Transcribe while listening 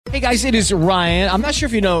Hey guys, it is Ryan. I'm not sure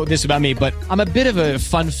if you know this about me, but I'm a bit of a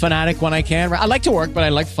fun fanatic when I can. I like to work, but I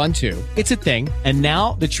like fun too. It's a thing. And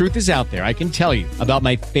now the truth is out there. I can tell you about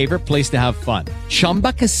my favorite place to have fun.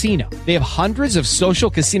 Chumba Casino. They have hundreds of social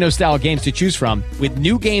casino style games to choose from with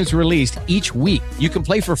new games released each week. You can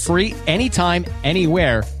play for free anytime,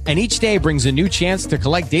 anywhere. And each day brings a new chance to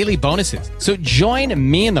collect daily bonuses. So join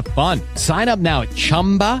me in the fun. Sign up now at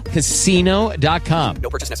ChumbaCasino.com. No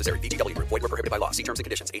purchase necessary. VGW. Void where prohibited by law. See terms and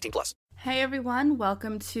conditions. 18+. Hey everyone,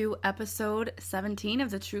 welcome to episode 17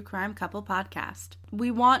 of the True Crime Couple podcast. We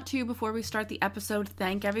want to, before we start the episode,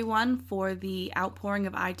 thank everyone for the outpouring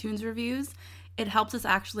of iTunes reviews. It helped us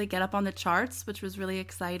actually get up on the charts, which was really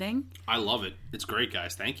exciting. I love it. It's great,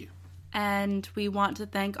 guys. Thank you. And we want to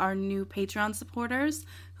thank our new Patreon supporters,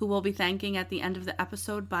 who we'll be thanking at the end of the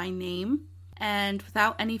episode by name. And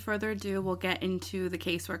without any further ado, we'll get into the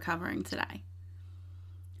case we're covering today.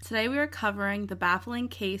 Today we are covering the baffling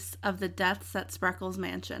case of the deaths at Spreckels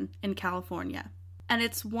Mansion in California. And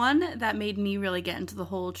it's one that made me really get into the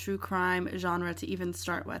whole true crime genre to even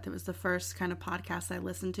start with. It was the first kind of podcast I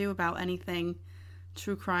listened to about anything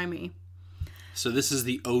true crimey. So this is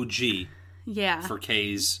the OG for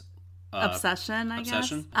Kay's obsession, I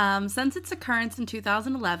guess. Since its occurrence in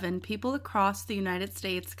 2011, people across the United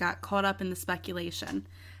States got caught up in the speculation.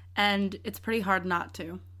 And it's pretty hard not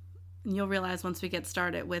to. And you'll realize once we get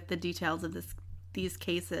started with the details of these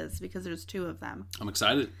cases, because there's two of them. I'm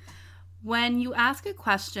excited. When you ask a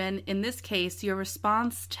question, in this case, your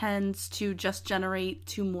response tends to just generate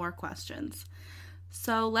two more questions.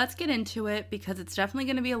 So let's get into it, because it's definitely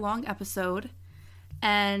going to be a long episode.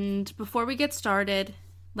 And before we get started,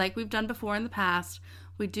 like we've done before in the past,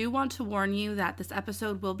 we do want to warn you that this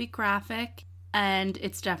episode will be graphic. And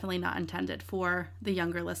it's definitely not intended for the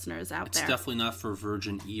younger listeners out there. It's definitely not for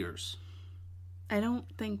virgin ears. I don't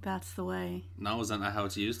think that's the way. No, is that not how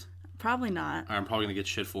it's used? Probably not. I'm probably going to get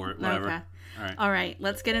shit for it. Whatever. Okay. All right,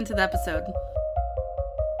 let's get into the episode.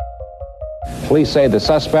 Police say the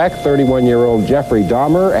suspect, 31-year-old Jeffrey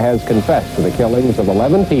Dahmer, has confessed to the killings of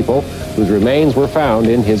 11 people whose remains were found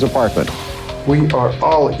in his apartment. We are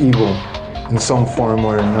all evil in some form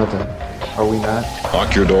or another. Are we not?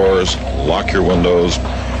 Lock your doors, lock your windows.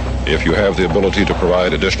 If you have the ability to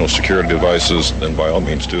provide additional security devices, then by all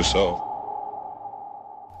means do so.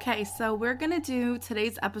 Okay, so we're going to do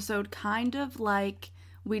today's episode kind of like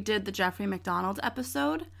we did the Jeffrey McDonald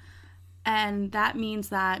episode. And that means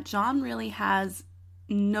that John really has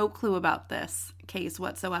no clue about this case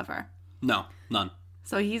whatsoever. No, none.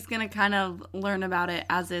 So he's going to kind of learn about it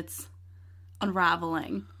as it's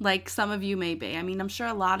unraveling, like some of you may be. I mean, I'm sure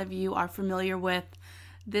a lot of you are familiar with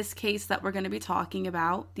this case that we're going to be talking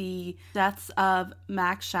about, the deaths of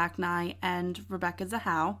Max Shacknai and Rebecca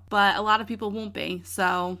Zahau, but a lot of people won't be,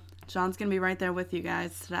 so John's going to be right there with you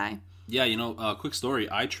guys today. Yeah, you know, quick story.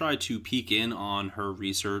 I tried to peek in on her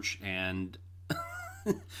research, and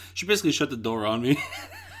she basically shut the door on me.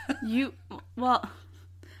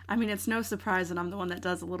 I mean, it's no surprise that I'm the one that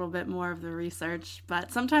does a little bit more of the research,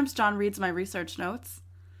 but sometimes John reads my research notes.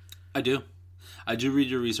 I do read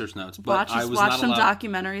your research notes, but I was watch not some allowed...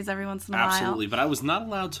 documentaries every once in a while. Absolutely, but I was not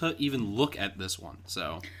allowed to even look at this one,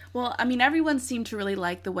 so... Well, I mean, everyone seemed to really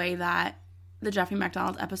like the way that the Jeffrey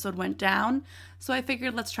McDonald episode went down, so I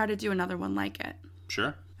figured let's try to do another one like it.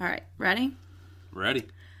 Sure. All right, ready? Ready.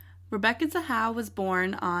 Rebecca Zahau was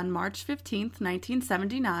born on March 15th,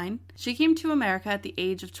 1979. She came to America at the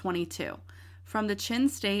age of 22 from the Chin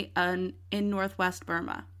State in northwest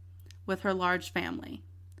Burma with her large family.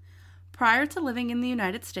 Prior to living in the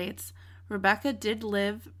United States, Rebecca did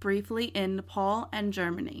live briefly in Nepal and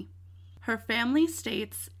Germany. Her family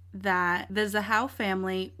states that the Zahau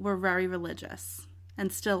family were very religious,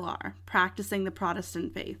 and still are, practicing the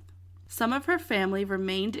Protestant faith. Some of her family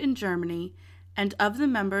remained in Germany, and of the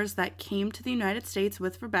members that came to the United States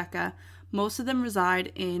with Rebecca, most of them reside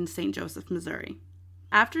in St. Joseph, Missouri.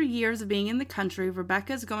 After years of being in the country,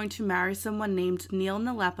 Rebecca is going to marry someone named Neil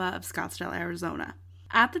Nalepa of Scottsdale, Arizona.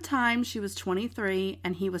 At the time, she was 23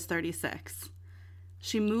 and he was 36.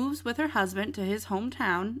 She moves with her husband to his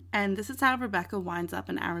hometown, and this is how Rebecca winds up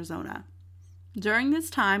in Arizona. During this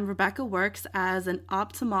time, Rebecca works as an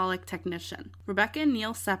ophthalmic technician. Rebecca and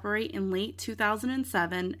Neil separate in late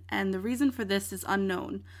 2007, and the reason for this is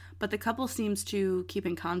unknown, but the couple seems to keep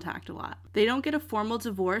in contact a lot. They don't get a formal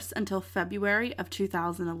divorce until February of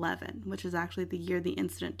 2011, which is actually the year the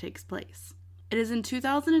incident takes place. It is in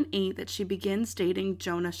 2008 that she begins dating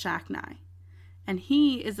Jonah Shacknai, and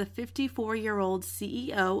he is a 54-year-old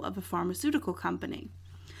CEO of a pharmaceutical company.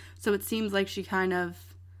 So it seems like she kind of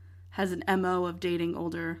has an MO of dating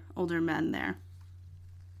older men there.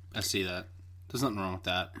 I see that. There's nothing wrong with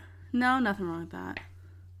that. No, nothing wrong with that.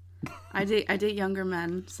 I date younger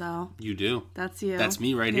men, so. You do. That's you. That's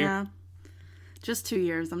me right here. Just 2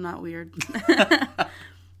 years. I'm not weird.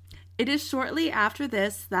 It is shortly after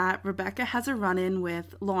this that Rebecca has a run-in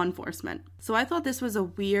with law enforcement. So I thought this was a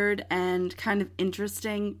weird and kind of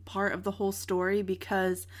interesting part of the whole story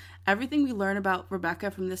because everything we learn about Rebecca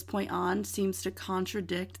from this point on seems to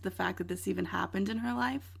contradict the fact that this even happened in her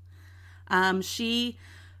life. She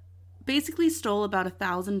basically stole about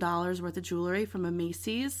 $1,000 worth of jewelry from a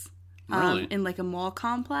Macy's in like a mall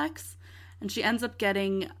complex. And she ends up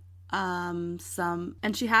getting and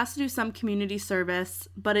she has to do some community service,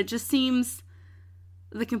 but it just seems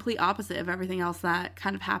the complete opposite of everything else that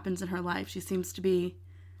kind of happens in her life. She seems to be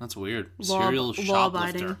that's weird. Serial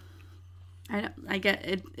shoplifter. I get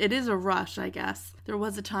it. It is a rush, I guess. There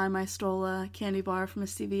was a time I stole a candy bar from a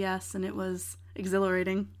CVS, and it was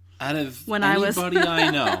exhilarating. Out of anybody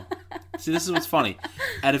I know, see, this is what's funny.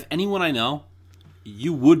 Out of anyone I know,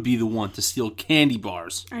 you would be the one to steal candy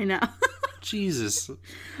bars. I know. Jesus.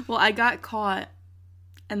 Well, I got caught,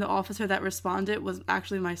 and the officer that responded was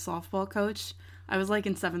actually my softball coach. I was like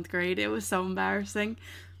in 7th grade. It was so embarrassing.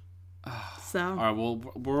 So. All right, well,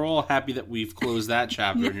 we're all happy that we've closed that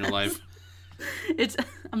chapter in your life.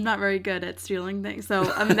 I'm not very good at stealing things.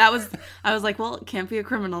 So, I mean, I was like, well, it can't be a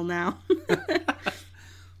criminal now.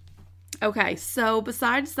 Okay, so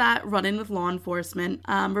besides that run-in with law enforcement,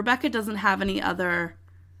 Rebecca doesn't have any other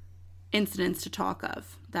incidents to talk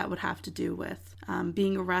of that would have to do with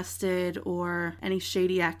being arrested or any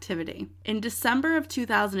shady activity. In December of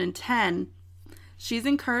 2010, she's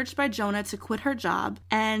encouraged by Jonah to quit her job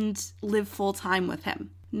and live full-time with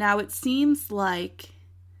him. Now, it seems like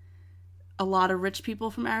a lot of rich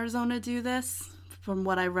people from Arizona do this, from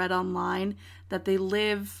what I read online, that they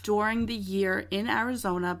live during the year in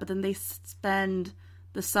Arizona, but then they spend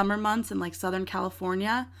the summer months in like Southern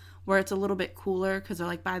California, where it's a little bit cooler because they're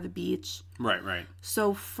like by the beach. Right.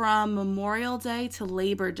 So from Memorial Day to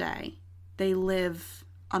Labor Day, they live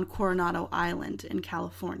on Coronado Island in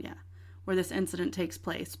California, where this incident takes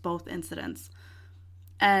place, both incidents.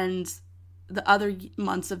 And the other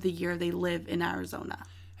months of the year, they live in Arizona.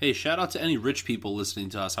 Hey, shout out to any rich people listening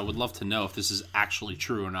to us. I would love to know if this is actually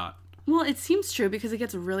true or not. Well, it seems true because it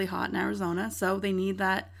gets really hot in Arizona, so they need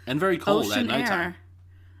that and very cold ocean at nighttime. Air.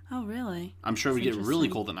 Oh, really? I'm sure we get really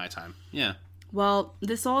cold at nighttime. Yeah. Well,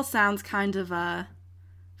 this all sounds kind of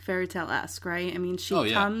fairy tale-esque, right? I mean,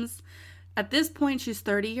 she comes... At this point, she's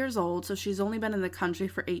 30 years old, so she's only been in the country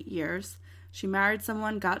for 8 years. She married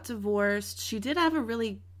someone, got divorced. She did have a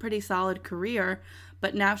really pretty solid career,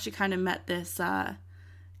 but now she kind of met this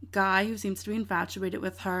guy who seems to be infatuated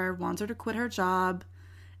with her, wants her to quit her job,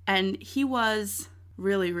 and he was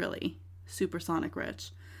really, really supersonic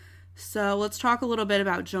rich. So let's talk a little bit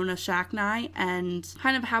about Jonah Shacknai and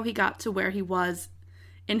kind of how he got to where he was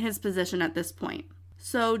in his position at this point.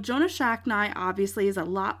 So Jonah Shacknai obviously is a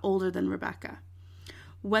lot older than Rebecca.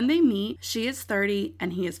 When they meet, she is 30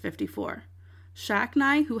 and he is 54.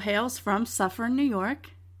 Shacknai, who hails from Suffern, New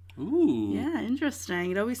York. Ooh. Yeah, interesting.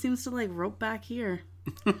 It always seems to like rope back here.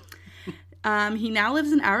 He now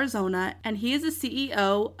lives in Arizona, and he is the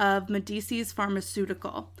CEO of Medici's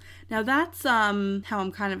Pharmaceutical. Now, that's how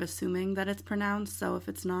I'm kind of assuming that it's pronounced, so if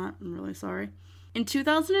it's not, I'm really sorry. In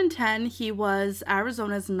 2010, he was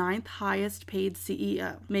Arizona's 9th highest paid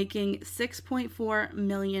CEO, making $6.4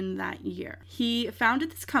 million that year. He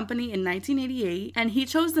founded this company in 1988, and he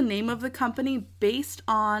chose the name of the company based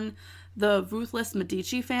on the ruthless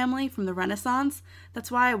Medici family from the Renaissance.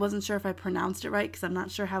 That's why I wasn't sure if I pronounced it right, because I'm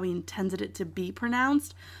not sure how he intended it to be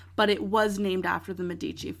pronounced, but it was named after the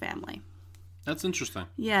Medici family. That's interesting.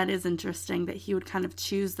 Yeah, it is interesting that he would kind of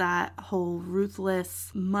choose that whole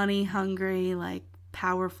ruthless, money-hungry, like,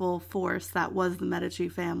 powerful force that was the Medici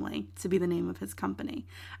family to be the name of his company.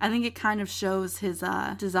 I think it kind of shows his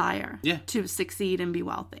desire to succeed and be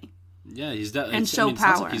wealthy. Yeah, he's and show it sounds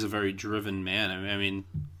power. Like he's a very driven man. I'm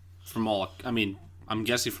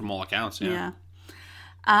guessing from all accounts. Yeah.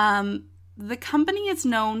 The company is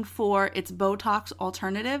known for its Botox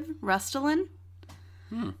alternative, Restylane,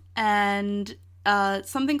 and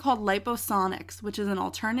something called liposonics, which is an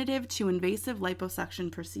alternative to invasive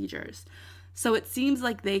liposuction procedures. So it seems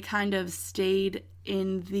like they kind of stayed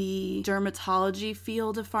in the dermatology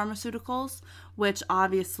field of pharmaceuticals, which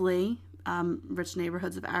obviously, rich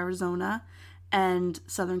neighborhoods of Arizona and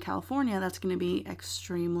Southern California, that's going to be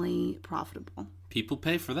extremely profitable. People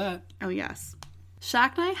pay for that. Oh, yes.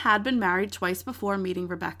 Shacknai had been married twice before meeting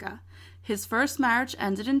Rebecca. His first marriage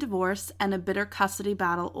ended in divorce and a bitter custody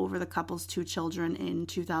battle over the couple's 2 children in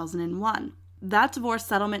 2001. That divorce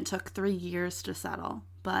settlement took 3 years to settle.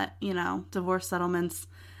 But, divorce settlements,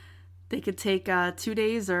 they could take 2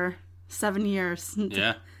 days or 7 years.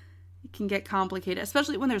 Yeah. It can get complicated,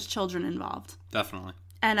 especially when there's children involved. Definitely.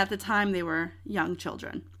 And at the time, they were young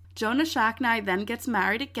children. Jonah Shacknai then gets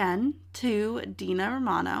married again to Dina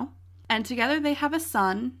Romano. And together they have a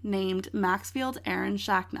son named Maxfield Aaron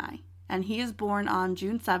Shacknai. And he is born on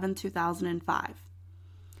June 7, 2005.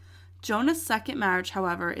 Jonah's second marriage,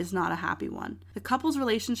 however, is not a happy one. The couple's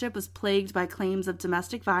relationship was plagued by claims of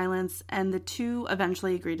domestic violence, and the two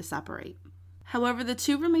eventually agreed to separate. However, the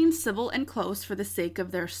two remained civil and close for the sake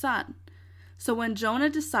of their son. So when Jonah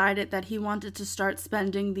decided that he wanted to start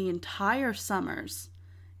spending the entire summers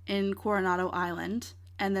in Coronado Island,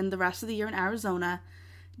 and then the rest of the year in Arizona,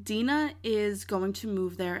 Dina is going to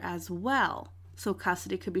move there as well, so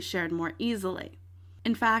custody could be shared more easily.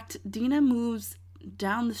 In fact, Dina moves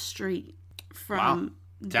down the street from...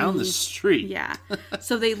 Wow. Down the street? Yeah.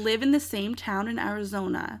 So they live in the same town in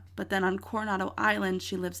Arizona, but then on Coronado Island,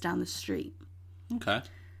 she lives down the street. Okay.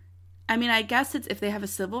 I mean, I guess it's if they have a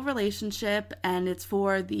civil relationship and it's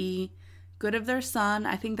for the good of their son,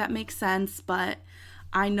 I think that makes sense, but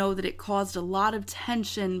I know that it caused a lot of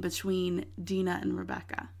tension between Dina and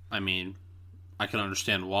Rebecca. I mean, I can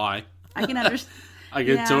understand why. I can understand. I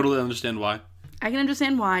can totally understand why. I can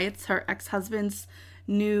understand why. It's her ex-husband's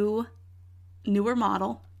newer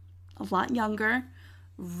model, a lot younger,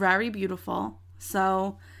 very beautiful.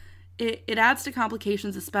 So it adds to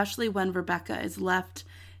complications, especially when Rebecca is left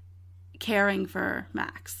caring for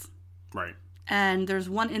Max. Right. And there's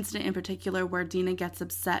one incident in particular where Dina gets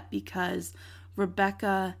upset because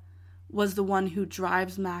Rebecca was the one who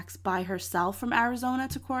drives Max by herself from Arizona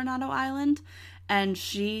to Coronado Island, and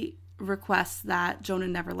she requests that Jonah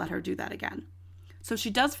never let her do that again. So she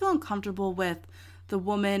does feel uncomfortable with the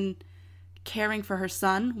woman caring for her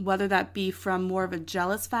son, whether that be from more of a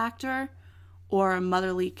jealous factor or a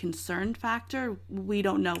motherly concern factor. We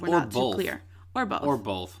don't know. We're not too clear. Or both. Or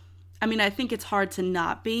both. I mean, I think it's hard to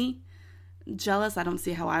not be jealous. I don't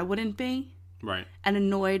see how I wouldn't be. Right. And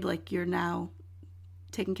annoyed, like you're now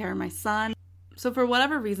taking care of my son. So for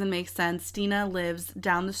whatever reason makes sense, Dina lives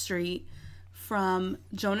down the street from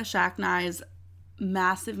Jonah Shacknai's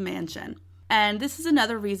massive mansion. And this is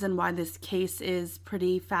another reason why this case is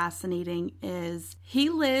pretty fascinating, is he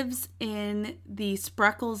lives in the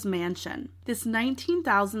Spreckels mansion. This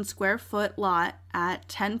 19,000 square foot lot at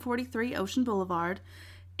 1043 Ocean Boulevard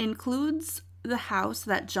includes the house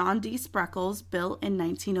that John D. Spreckels built in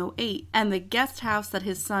 1908 and the guest house that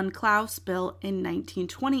his son Klaus built in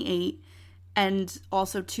 1928, and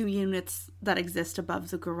also 2 units that exist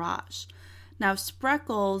above the garage. Now,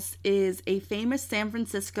 Spreckels is a famous San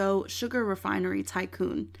Francisco sugar refinery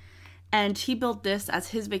tycoon, and he built this as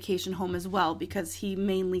his vacation home as well because he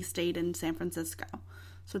mainly stayed in San Francisco.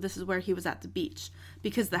 So this is where he was at the beach,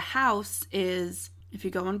 because the house is, if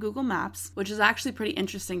you go on Google Maps, which is actually pretty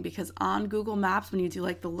interesting because on Google Maps, when you do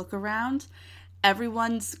like the look around,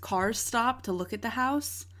 everyone's cars stop to look at the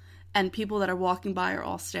house, and people that are walking by are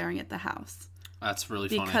all staring at the house. That's really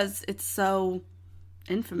funny. Because it's so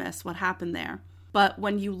infamous what happened there. But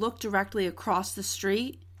when you look directly across the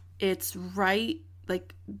street, it's right,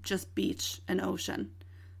 like, just beach and ocean.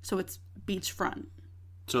 So it's beachfront.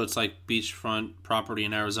 So it's like beachfront property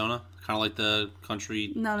in Arizona? Kind of like the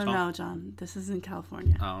country No, John. This is in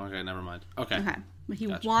California. Oh, okay. Never mind. Okay. But he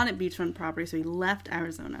wanted beachfront property, so he left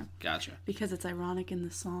Arizona. Gotcha. Because it's ironic in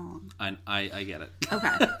the song. I get it.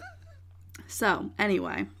 Okay. So,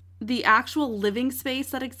 anyway, the actual living space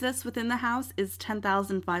that exists within the house is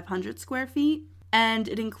 10,500 square feet, and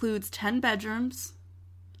it includes 10 bedrooms,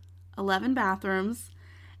 11 bathrooms,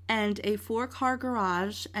 and a 4-car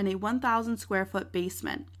garage and a 1,000 square foot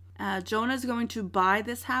basement. Jonah is going to buy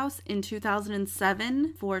this house in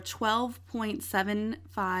 2007 for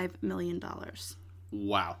 $12.75 million.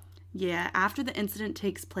 Wow. Yeah, after the incident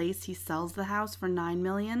takes place, he sells the house for $9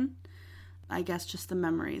 million. I guess just the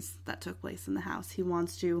memories that took place in the house. He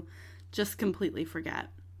wants to just completely forget.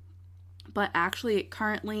 But actually, it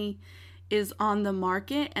currently is on the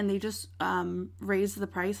market, and they just raised the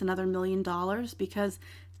price another $1 million because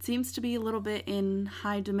it seems to be a little bit in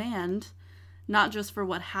high demand, not just for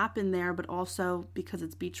what happened there, but also because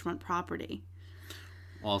it's beachfront property.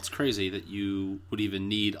 Well, it's crazy that you would even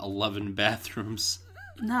need 11 bathrooms.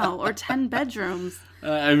 No, or 10 bedrooms.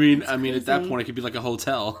 I mean, at that point, it could be like a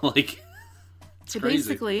hotel. Like, it's it crazy.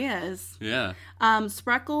 basically is. Yeah.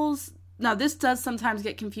 Spreckels. Now, this does sometimes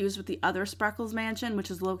get confused with the other Spreckels mansion,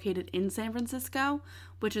 which is located in San Francisco,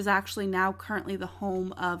 which is actually now currently the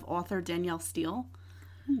home of author Danielle Steele.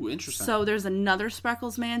 Ooh, interesting. So there's another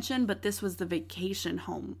Spreckels mansion, but this was the vacation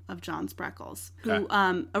home of John Spreckels, who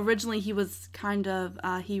originally he was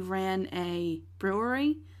he ran a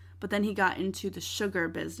brewery, but then he got into the sugar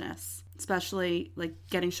business, especially like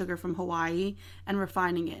getting sugar from Hawaii and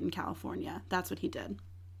refining it in California. That's what he did.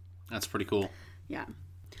 That's pretty cool. Yeah.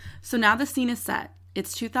 So now the scene is set.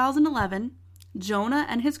 It's 2011. Jonah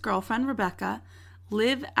and his girlfriend, Rebecca,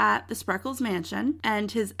 live at the Spreckels mansion,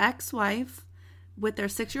 and his ex-wife with their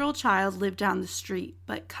 6-year-old child lived down the street.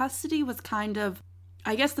 But custody was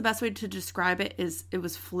I guess the best way to describe it is it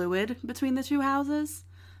was fluid between the two houses.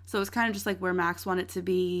 So it was kind of just like where Max wanted to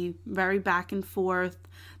be, very back and forth.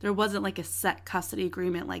 There wasn't like a set custody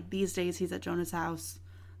agreement, like these days he's at Jonah's house,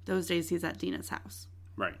 those days he's at Dina's house.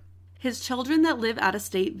 Right. His children that live out of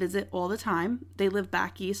state visit all the time. They live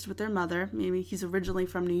back east with their mother. Maybe he's originally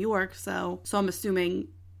from New York, so I'm assuming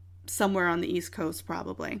somewhere on the East Coast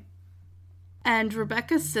probably. And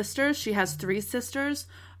Rebecca's sisters, she has 3 sisters,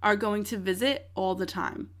 are going to visit all the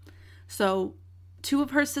time. So 2 of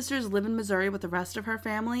her sisters live in Missouri with the rest of her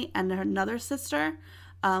family, and another sister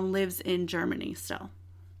lives in Germany still.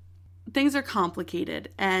 Things are complicated,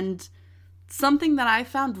 and something that I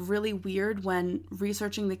found really weird when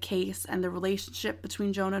researching the case and the relationship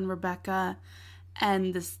between Jonah and Rebecca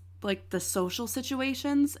and this, like, the social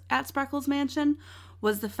situations at Spreckels Mansion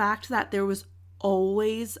was the fact that there was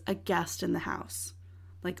always a guest in the house.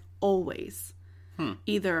 Like, always.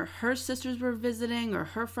 Either her sisters were visiting, or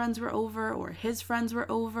her friends were over, or his friends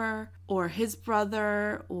were over, or his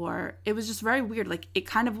brother, or it was just very weird. Like, it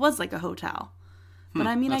kind of was like a hotel. But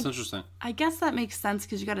I mean, that's interesting. I guess that makes sense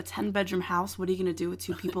because you got a 10-bedroom house. What are you going to do with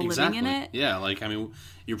 2 people living in it? Yeah, like, I mean,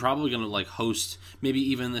 you're probably going to, like, host, maybe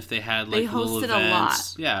even if they had, like, little events. They hosted a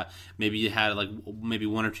lot. Yeah, maybe you had, like, maybe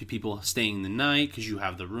 1 or 2 people staying the night because you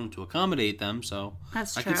have the room to accommodate them, so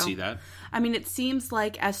that's true. I can see that. I mean, it seems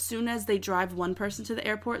like as soon as they drive one person to the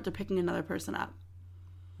airport, they're picking another person up.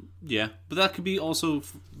 Yeah, but that could be also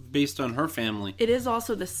based on her family. It is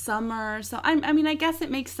also the summer, so I mean, I guess it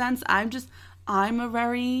makes sense. I'm a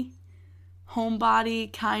very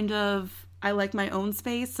homebody kind of, I like my own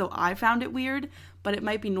space, so I found it weird, but it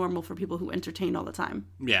might be normal for people who entertain all the time.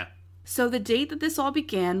 Yeah. So the date that this all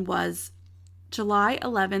began was July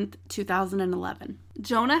 11th, 2011.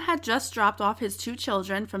 Jonah had just dropped off his 2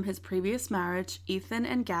 children from his previous marriage, Ethan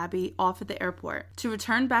and Gabby, off at the airport to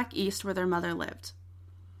return back east where their mother lived.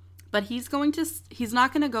 But he's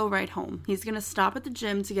not going to go right home. He's going to stop at the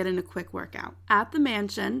gym to get in a quick workout. At the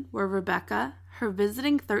mansion were Rebecca, her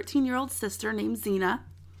visiting 13-year-old sister named Xena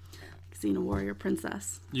Warrior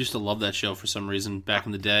Princess. I used to love that show for some reason back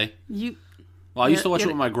in the day. I I used to watch it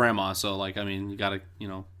with my grandma, so, like, I mean, you gotta,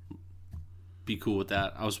 be cool with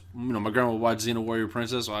that. I was, my grandma would watch Xena Warrior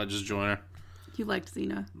Princess, so I'd just join her. You liked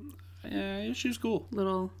Xena? Yeah, she was cool.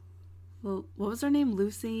 Little, what was her name?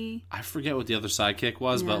 Lucy? I forget what the other sidekick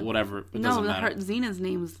was, but whatever. It doesn't matter. Xena's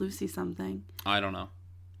name was Lucy something. I don't know.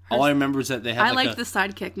 All I remember is that they had. I liked the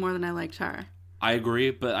sidekick more than I liked her. I agree,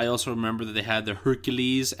 but I also remember that they had the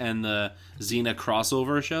Hercules and the Xena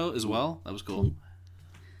crossover show as well. That was cool.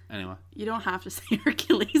 Anyway. You don't have to say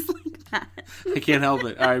Hercules like that. I can't help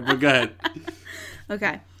it. All right, but go ahead.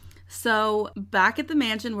 Okay. So back at the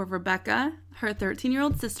mansion were Rebecca, her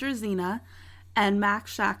 13-year-old sister Xena, and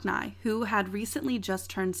Max Shacknai, who had recently just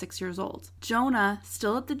turned 6 years old. Jonah,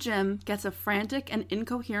 still at the gym, gets a frantic and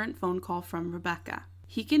incoherent phone call from Rebecca.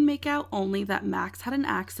 He can make out only that Max had an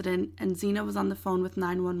accident and Xena was on the phone with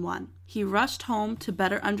 911. He rushed home to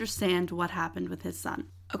better understand what happened with his son.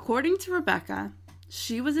 According to Rebecca,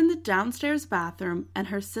 she was in the downstairs bathroom and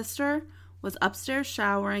her sister was upstairs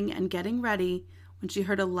showering and getting ready when she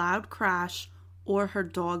heard a loud crash or her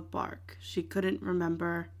dog bark. She couldn't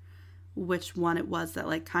remember which one it was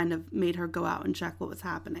that kind of made her go out and check what was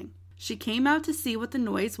happening. She came out to see what the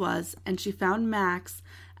noise was, and she found Max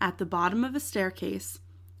at the bottom of a staircase.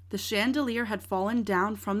 The chandelier had fallen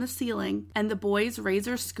down from the ceiling, and the boy's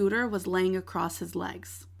Razor scooter was laying across his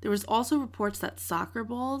legs. There was also reports that soccer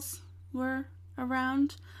balls were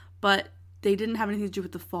around, but they didn't have anything to do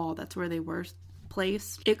with the fall. That's where they were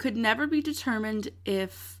placed. It could never be determined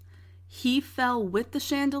if he fell with the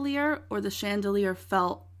chandelier or the chandelier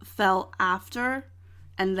fell after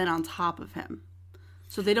and then on top of him.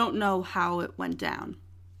 So they don't know how it went down.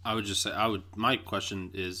 I would just say, my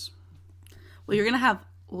question is... Well, you're going to have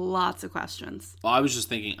lots of questions. Well, I was just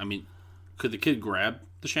thinking, I mean, could the kid grab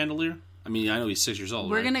the chandelier? I mean, I know he's 6 years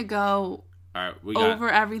old, We're going to go over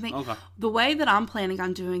everything. Okay. The way that I'm planning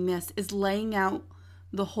on doing this is laying out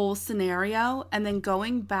the whole scenario and then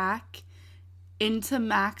going back into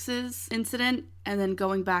Max's incident and then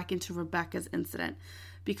going back into Rebecca's incident.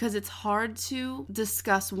 because it's hard to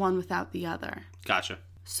discuss one without the other. Gotcha.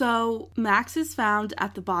 So Max is found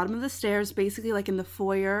at the bottom of the stairs, basically like in the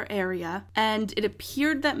foyer area, and it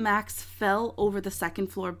appeared that Max fell over the second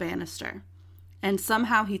floor banister. And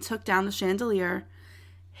somehow he took down the chandelier,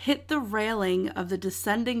 hit the railing of the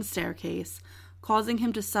descending staircase, causing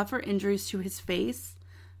him to suffer injuries to his face,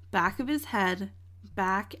 back of his head,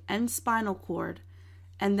 back, and spinal cord,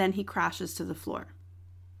 and then he crashes to the floor.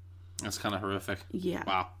 That's kind of horrific. Yeah.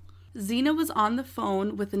 Wow. Zena was on the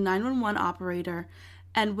phone with the 911 operator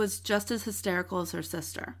and was just as hysterical as her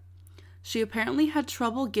sister. She apparently had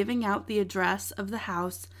trouble giving out the address of the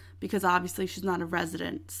house because obviously she's not a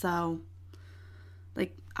resident. So,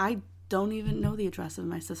 like, I don't even know the address of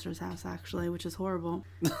my sister's house, actually, which is horrible.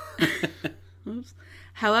 Oops.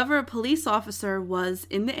 However, a police officer was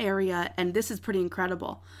in the area, and this is pretty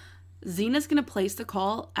incredible. Zena's going to place the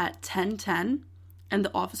call at 10:10, and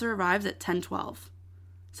the officer arrives at 10:12.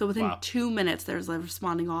 So within 2 minutes, there's a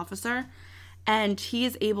responding officer, and he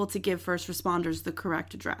is able to give first responders the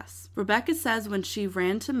correct address. Rebecca says when she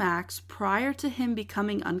ran to Max prior to him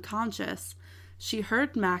becoming unconscious, she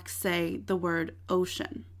heard Max say the word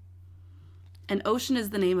Ocean. And Ocean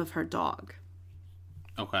is the name of her dog.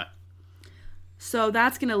 Okay. So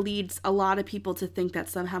that's going to lead a lot of people to think that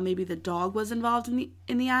somehow maybe the dog was involved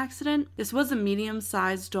in the accident. This was a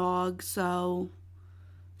medium-sized dog, so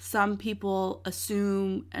some people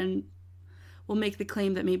assume and will make the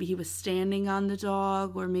claim that maybe he was standing on the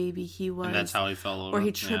dog, or maybe he was... And that's how he fell over. Or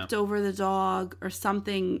he tripped over the dog, or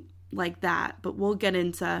something like that. But we'll get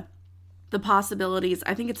into the possibilities.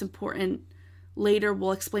 I think it's important. Later,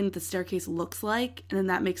 we'll explain what the staircase looks like, and then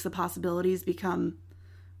that makes the possibilities become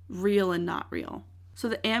real and not real. So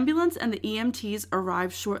the ambulance and the EMTs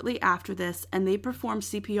arrived shortly after this, and they performed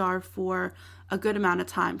CPR for a good amount of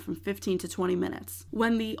time, from 15 to 20 minutes.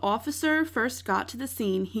 When the officer first got to the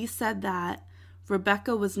scene, he said that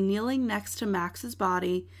Rebecca was kneeling next to Max's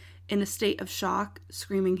body in a state of shock,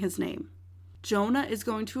 screaming his name. Jonah is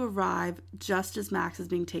going to arrive just as Max is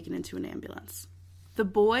being taken into an ambulance. The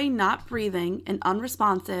boy, not breathing and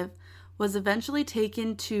unresponsive, was eventually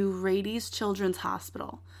taken to Rady's Children's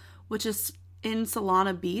Hospital, which is in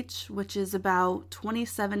Solana Beach, which is about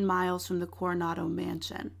 27 miles from the Coronado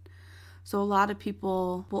Mansion. So a lot of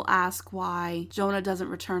people will ask why Jonah doesn't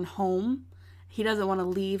return home. He doesn't want to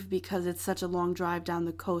leave because it's such a long drive down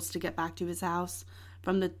the coast to get back to his house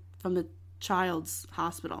from the child's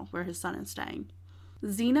hospital where his son is staying.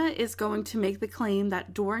 Zena is going to make the claim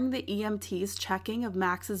that during the EMT's checking of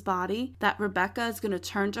Max's body, that Rebecca is going to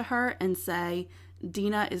turn to her and say,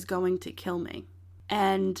 "Dina is going to kill me."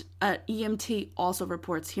 And an EMT also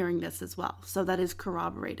reports hearing this as well. So that is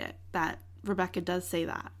corroborated, that Rebecca does say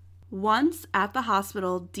that. Once at the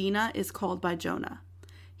hospital, Dina is called by Jonah.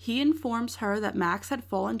 He informs her that Max had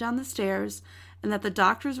fallen down the stairs and that the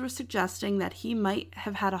doctors were suggesting that he might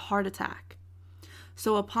have had a heart attack.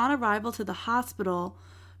 So upon arrival to the hospital,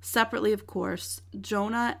 separately of course,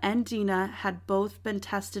 Jonah and Dina had both been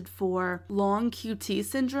tested for long QT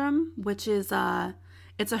syndrome, which is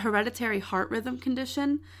it's a hereditary heart rhythm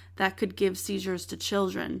condition that could give seizures to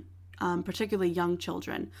children, particularly young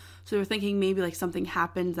children. So they were thinking maybe like something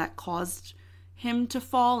happened that caused him to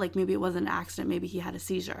fall, like maybe it was an accident, maybe he had a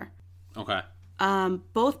seizure. Okay.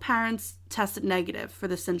 Both parents tested negative for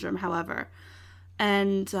the syndrome, however.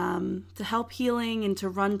 And to help healing and to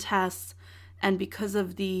run tests, and because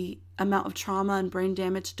of the amount of trauma and brain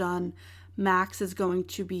damage done, Max is going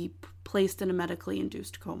to be placed in a medically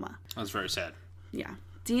induced coma. That's very sad. Yeah.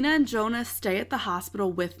 Dina and Jonah stay at the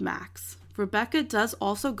hospital with Max. Rebecca does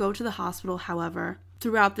also go to the hospital, however,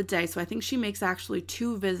 throughout the day. So I think she makes actually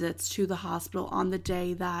 2 visits to the hospital on the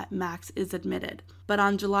day that Max is admitted. But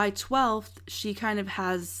on July 12th, she kind of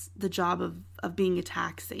has the job of being a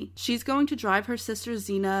taxi. She's going to drive her sister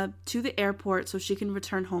Zena to the airport so she can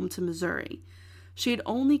return home to Missouri. She had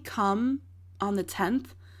only come on the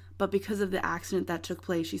 10th, but because of the accident that took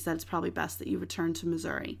place, she said it's probably best that you return to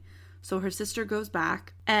Missouri. So her sister goes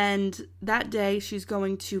back, and that day she's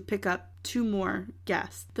going to pick up 2 more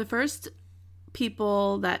guests. The first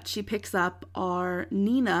people that she picks up are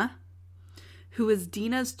Nina, who is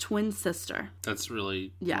Dina's twin sister. That's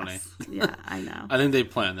really funny. Yeah, I know. I think they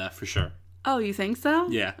planned that for sure. Oh, you think so?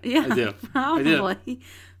 Yeah, I do. Probably. I do.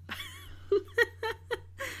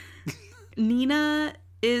 Nina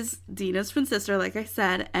is Dina's twin sister, like I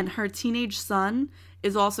said, and her teenage son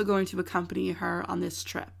is also going to accompany her on this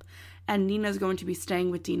trip. And Nina's going to be staying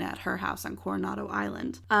with Dina at her house on Coronado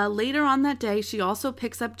Island. Later on that day, she also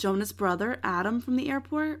picks up Jonah's brother, Adam, from the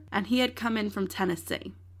airport, and he had come in from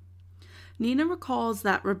Tennessee. Nina recalls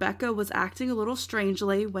that Rebecca was acting a little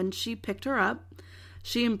strangely when she picked her up.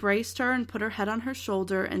 She embraced her and put her head on her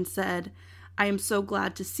shoulder and said, "I am so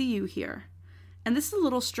glad to see you here." And this is a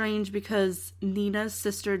little strange because Nina's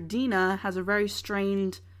sister Dina has a very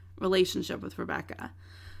strained relationship with Rebecca.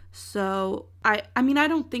 So, I mean, I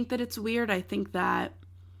don't think that it's weird. I think that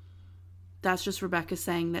that's just Rebecca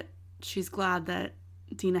saying that she's glad that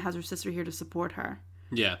Dina has her sister here to support her.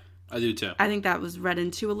 Yeah, I do too. I think that was read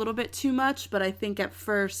into a little bit too much, but I think at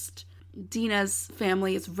first Dina's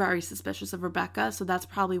family is very suspicious of Rebecca, so that's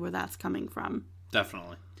probably where that's coming from.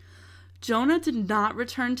 Definitely. Jonah did not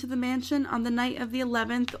return to the mansion on the night of the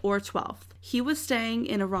 11th or 12th. He was staying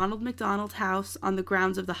in a Ronald McDonald house on the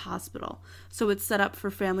grounds of the hospital, so it's set up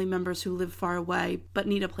for family members who live far away but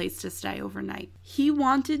need a place to stay overnight. He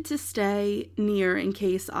wanted to stay near in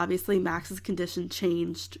case, obviously, Max's condition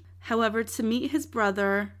changed. However, to meet his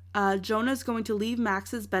brother, Jonah's going to leave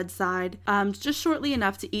Max's bedside just shortly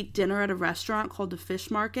enough to eat dinner at a restaurant called the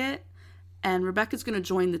Fish Market, and Rebecca's going to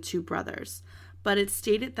join the two brothers. But it's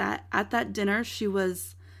stated that at that dinner she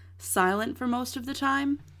was silent for most of the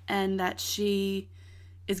time and that she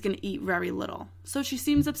is going to eat very little. So she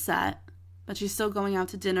seems upset, but she's still going out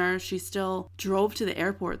to dinner. She still drove to the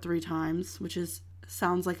airport 3 times, which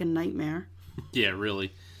sounds like a nightmare. Yeah,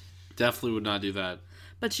 really. Definitely would not do that.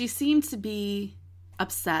 But she seemed to be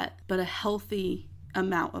upset, but a healthy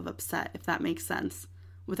amount of upset, if that makes sense,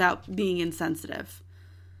 without being insensitive.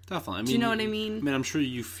 Definitely. I mean, do you know what I mean? I mean, I'm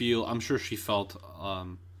sure she felt,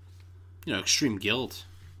 extreme guilt,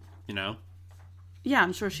 Yeah,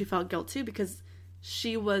 I'm sure she felt guilt too because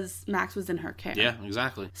Max was in her care. Yeah,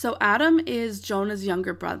 exactly. So Adam is Jonah's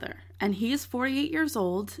younger brother, and he is 48 years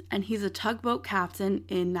old, and he's a tugboat captain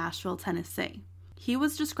in Nashville, Tennessee. He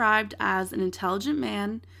was described as an intelligent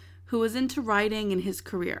man who was into writing in his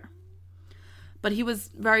career. But he was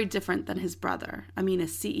very different than his brother. I mean, a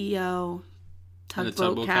CEO...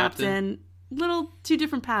 tugboat captain. Little 2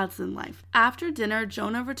 different paths in life. After dinner,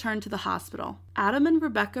 Jonah returned to the hospital. Adam and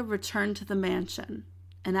Rebecca returned to the mansion.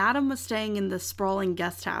 And Adam was staying in the sprawling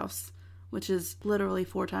guest house, which is literally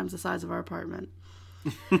 4 times the size of our apartment.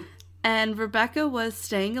 And Rebecca was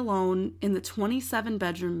staying alone in the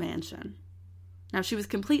 27-bedroom mansion. Now, she was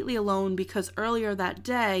completely alone because earlier that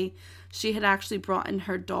day, she had actually brought in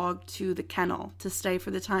her dog to the kennel to stay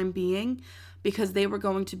for the time being, because they were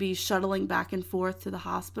going to be shuttling back and forth to the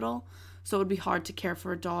hospital, so it would be hard to care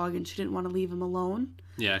for a dog, and she didn't want to leave him alone.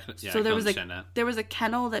 Yeah, so there was a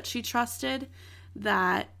kennel that she trusted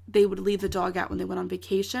that they would leave the dog out when they went on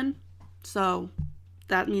vacation, so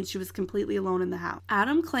that means she was completely alone in the house.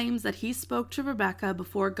 Adam claims that he spoke to Rebecca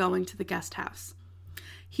before going to the guest house.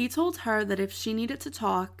 He told her that if she needed to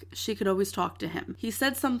talk, she could always talk to him. He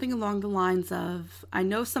said something along the lines of, "I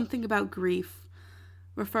know something about grief,"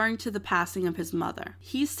 referring to the passing of his mother.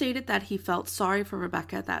 He stated that he felt sorry for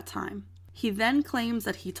Rebecca at that time. He then claims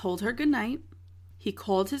that he told her goodnight, he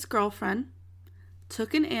called his girlfriend,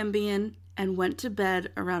 took an Ambien, and went to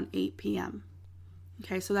bed around 8 p.m.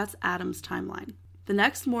 Okay, so that's Adam's timeline. The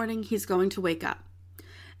next morning, he's going to wake up.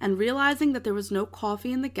 And realizing that there was no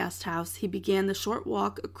coffee in the guest house, he began the short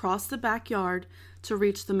walk across the backyard to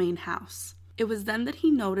reach the main house. It was then that he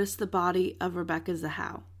noticed the body of Rebecca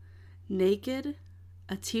Zahow, naked,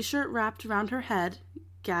 a t-shirt wrapped around her head,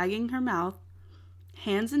 gagging her mouth,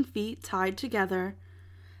 hands and feet tied together,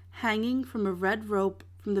 hanging from a red rope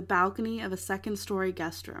from the balcony of a second-story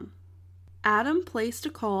guest room. Adam placed a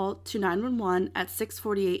call to 911 at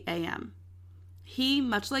 6:48 a.m. He,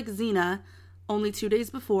 much like Zena, only 2 days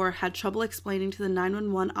before, had trouble explaining to the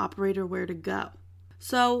 911 operator where to go.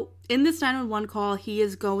 So, in this 911 call, he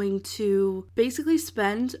is going to basically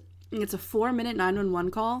spend, it's a 4-minute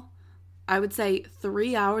 911 call. I would say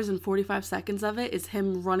 3 hours and 45 seconds of it is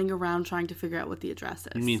him running around trying to figure out what the address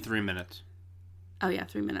is. You mean 3 minutes? Oh, yeah,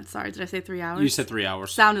 3 minutes. Sorry, did I say 3 hours? You said 3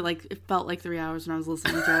 hours. It felt like 3 hours when I was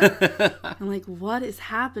listening to it. I'm like, what is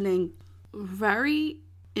happening? Very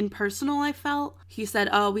impersonal, I felt. He said,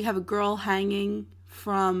 we have a girl hanging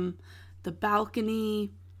from the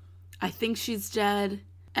balcony. I think she's dead.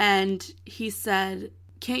 And he said,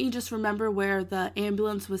 can't you just remember where the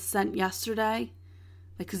ambulance was sent yesterday?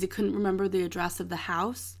 Because he couldn't remember the address of the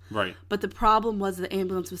house. Right. But the problem was the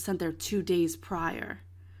ambulance was sent there 2 days prior.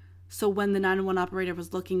 So when the 911 operator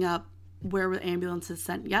was looking up where the ambulance is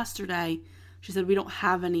sent yesterday, she said, we don't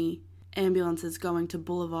have any ambulances going to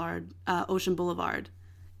Ocean Boulevard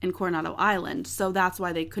in Coronado Island. So that's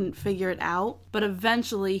why they couldn't figure it out. But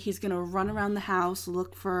eventually he's going to run around the house,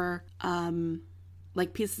 look for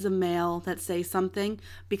pieces of mail that say something,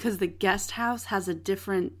 because the guest house has a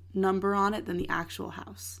different number on it than the actual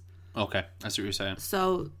house. Okay, that's what you're saying.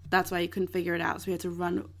 So that's why he couldn't figure it out. So he had to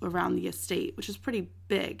run around the estate, which is pretty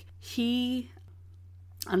big. He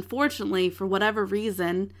Unfortunately, for whatever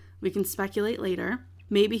reason, we can speculate later,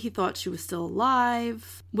 maybe he thought she was still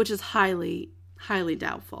alive, which is highly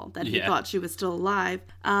doubtful that he thought she was still alive.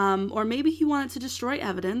 Or maybe he wanted to destroy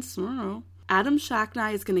evidence. I don't know. Adam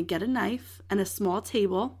Shacknai is going to get a knife and a small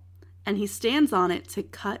table, and he stands on it to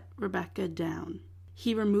cut Rebecca down.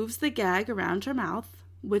 He removes the gag around her mouth,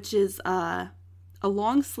 which is a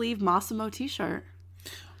long-sleeve Massimo t-shirt.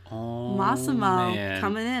 Oh, Massimo man.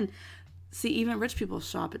 coming in. See, even rich people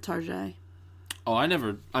shop at Target. Oh,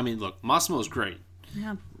 look, Massimo's great.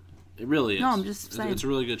 Yeah. It really is. No, I'm just saying. It's a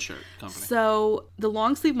really good shirt company. So, the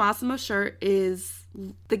long-sleeve Massimo shirt is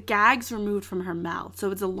the gags removed from her mouth. So,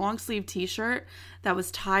 it's a long-sleeve t-shirt that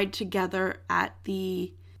was tied together at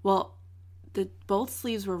both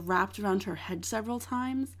sleeves were wrapped around her head several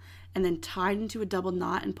times and then tied into a double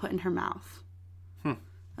knot and put in her mouth.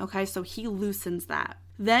 Okay, so he loosens that.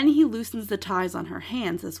 Then he loosens the ties on her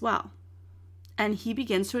hands as well. And he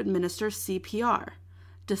begins to administer CPR,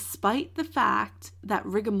 despite the fact that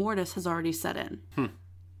rigor mortis has already set in.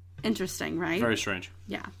 Interesting, right? Very strange.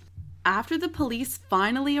 Yeah. After the police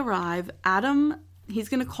finally arrive, Adam, he's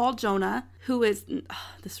going to call Jonah, who is...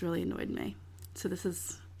 this really annoyed me. So this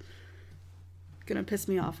is going to piss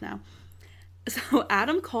me off now. So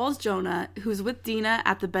Adam calls Jonah, who's with Dina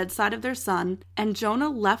at the bedside of their son, and Jonah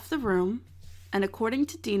left the room, and according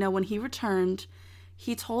to Dina, when he returned,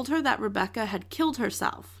 he told her that Rebecca had killed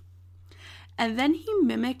herself. And then he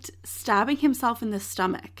mimicked stabbing himself in the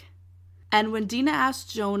stomach. And when Dina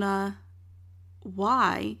asked Jonah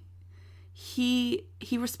why, he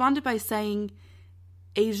responded by saying,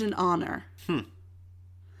 Asian honor.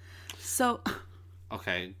 So...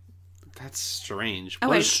 Okay, that's strange. Okay.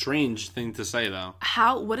 What a strange thing to say, though.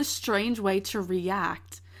 What a strange way to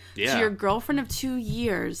react to your girlfriend of 2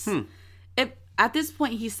 years. At this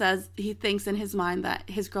point, he says he thinks in his mind that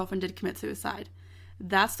his girlfriend did commit suicide.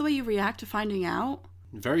 That's the way you react to finding out?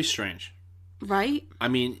 Very strange. Right? I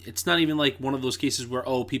mean, it's not even like one of those cases where,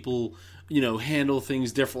 people, handle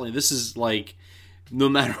things differently. This is like, no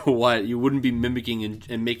matter what, you wouldn't be mimicking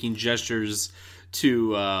and making gestures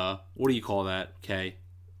to, what do you call that, Kay?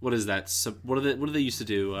 What is that? What do they used to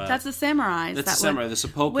do? That's the samurais. That's the samurai, the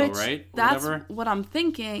seppuku, right? That's whatever. What I'm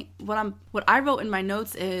thinking. What I wrote in my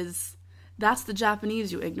notes is, that's the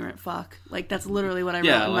Japanese, you ignorant fuck. Like, that's literally what I wrote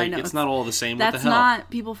in my notes. It's not all the same. That's what the hell? not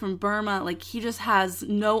people from Burma. Like, he just has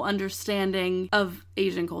no understanding of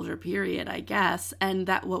Asian culture, period, I guess. And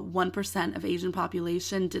that 1% of Asian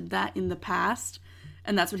population did that in the past.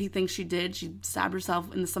 And that's what he thinks she did. She stabbed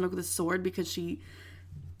herself in the stomach with a sword because she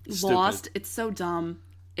lost. It's so dumb.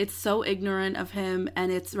 It's so ignorant of him,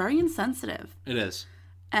 and it's very insensitive. It is.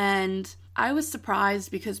 And I was surprised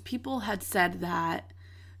because people had said that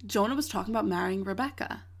Jonah was talking about marrying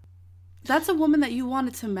Rebecca. That's a woman that you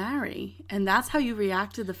wanted to marry, and that's how you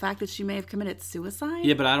react to the fact that she may have committed suicide?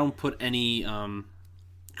 Yeah, but I don't put any... it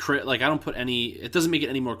doesn't make it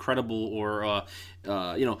any more credible or,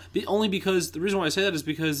 only because, the reason why I say that is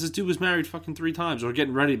because this dude was married fucking 3 times, or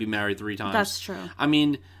getting ready to be married 3 times. That's true. I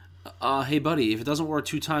mean... hey buddy, if it doesn't work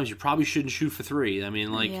 2 times, you probably shouldn't shoot for 3. I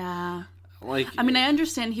mean, yeah. I mean, I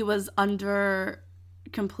understand he was under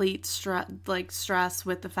complete stress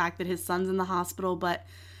with the fact that his son's in the hospital, but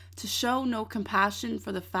to show no compassion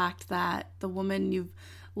for the fact that the woman you've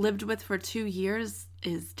lived with for 2 years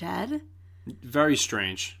is dead. Very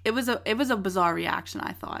strange. It was a bizarre reaction,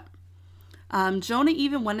 I thought. Jonah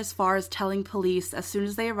even went as far as telling police as soon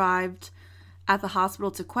as they arrived at the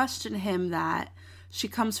hospital to question him that she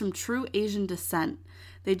comes from true Asian descent.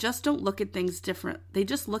 They just don't look at things different. They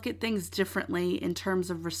just look at things differently in terms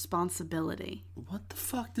of responsibility. What the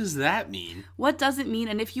fuck does that mean? What does it mean?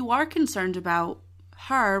 And if you are concerned about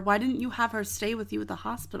her, why didn't you have her stay with you at the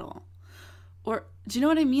hospital? Or, do you know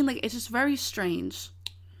what I mean? Like, it's just very strange.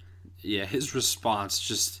 Yeah, his response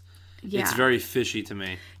just, it's very fishy to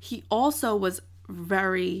me. He also was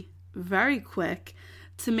very, very quick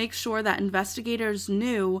to make sure that investigators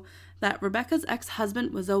knew that Rebecca's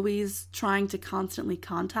ex-husband was always trying to constantly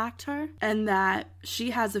contact her and that she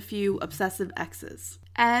has a few obsessive exes.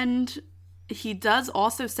 And he does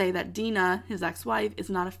also say that Dina, his ex-wife, is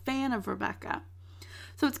not a fan of Rebecca.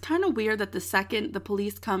 So it's kind of weird that the second the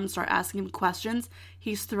police come and start asking him questions,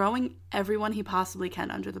 he's throwing everyone he possibly can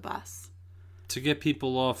under the bus. To get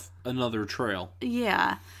people off another trail.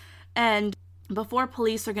 Yeah. And before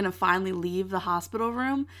police are going to finally leave the hospital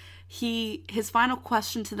room, his final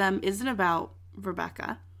question to them isn't about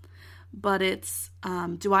Rebecca, but it's,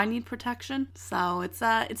 do I need protection? So it's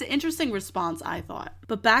an interesting response, I thought.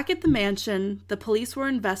 But back at the mansion, the police were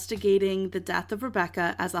investigating the death of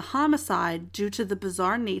Rebecca as a homicide due to the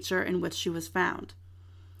bizarre nature in which she was found.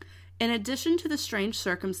 In addition to the strange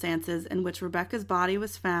circumstances in which Rebecca's body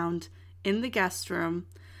was found in the guest room,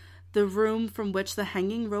 the room from which the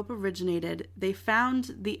hanging rope originated, they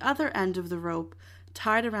found the other end of the rope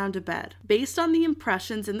tied around a bed. Based on the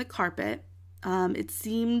impressions in the carpet, it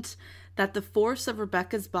seemed that the force of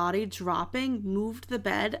Rebecca's body dropping moved the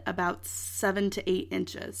bed about 7 to 8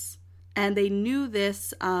 inches. And they knew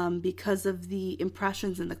this because of the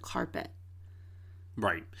impressions in the carpet.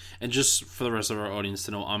 Right. And just for the rest of our audience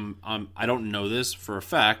to know, I don't know this for a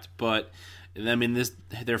fact, but I mean,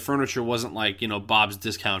 their furniture wasn't like, Bob's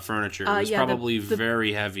Discount Furniture. It was probably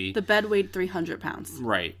very heavy. The bed weighed 300 pounds.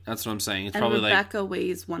 Right. That's what I'm saying. It's and probably Rebecca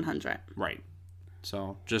weighs 100. Right.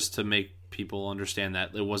 So just to make people understand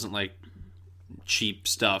that it wasn't like cheap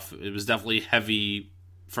stuff. It was definitely heavy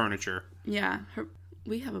furniture. Yeah.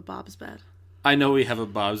 We have a Bob's bed. I know we have a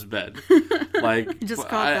Bob's bed. Just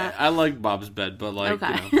caught that. I like Bob's bed, but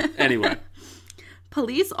okay. Anyway.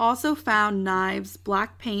 Police also found knives,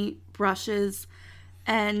 black paint, brushes,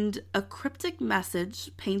 and a cryptic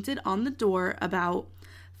message painted on the door about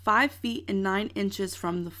 5 feet and 9 inches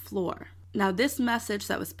from the floor. Now, this message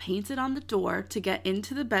that was painted on the door to get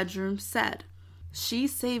into the bedroom said, "She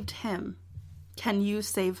saved him. Can you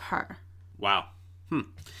save her?" Wow.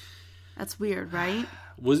 That's weird, right?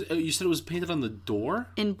 You said it was painted on the door?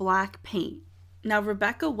 In black paint. Now,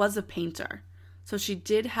 Rebecca was a painter, so she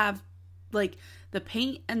did have, the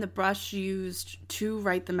paint and the brush used to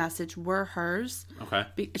write the message were hers. Okay.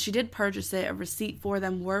 She did purchase it. A receipt for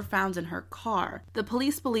them were found in her car. The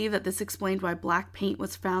police believe that this explained why black paint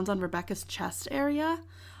was found on Rebecca's chest area.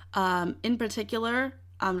 In particular,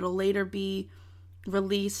 it'll later be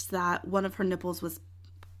released that one of her nipples was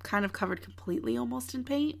kind of covered completely almost in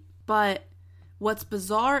paint. But what's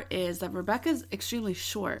bizarre is that Rebecca's extremely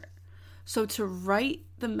short. So to write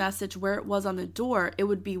the message where it was on the door, it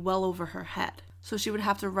would be well over her head. So she would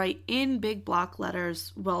have to write in big block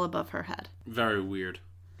letters well above her head. Very weird.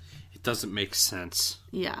 It doesn't make sense.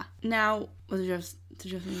 Yeah. Now, did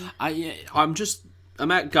you have anything?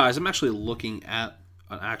 I'm actually looking at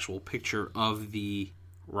an actual picture of the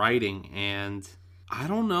writing, and I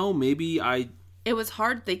don't know, It was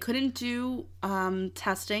hard. They couldn't do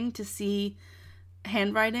testing to see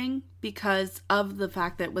handwriting because of the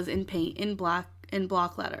fact that it was in paint, in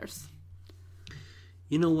block letters.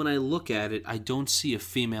 When I look at it, I don't see a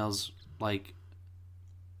female's,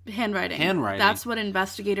 handwriting. That's what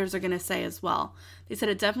investigators are going to say as well. They said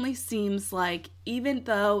it definitely seems like, even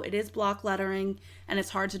though it is block lettering and it's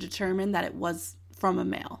hard to determine, that it was from a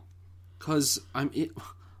male. Because,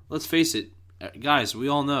 let's face it, guys, we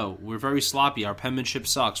all know, we're very sloppy. Our penmanship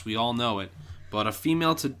sucks. We all know it. But a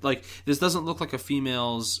female this doesn't look like a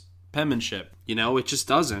female's penmanship. It just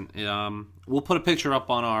doesn't. We'll put a picture up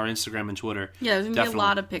on our Instagram and Twitter. Yeah, there's going to be a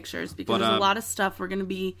lot of pictures because there's a lot of stuff we're going to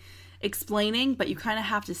be explaining, but you kind of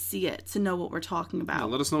have to see it to know what we're talking about. Yeah,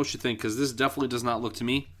 let us know what you think, because this definitely does not look to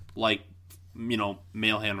me like, male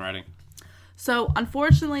handwriting. So,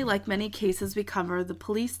 unfortunately, like many cases we cover, the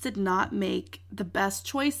police did not make the best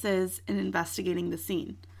choices in investigating the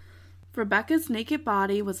scene. Rebecca's naked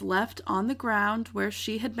body was left on the ground where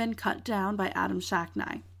she had been cut down by Adam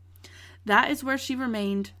Shacknai. That is where she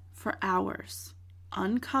remained for hours,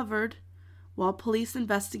 uncovered, while police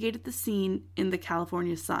investigated the scene in the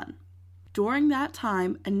California sun. During that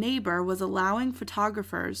time, a neighbor was allowing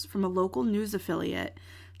photographers from a local news affiliate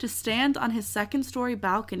to stand on his second-story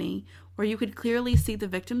balcony where you could clearly see the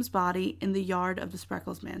victim's body in the yard of the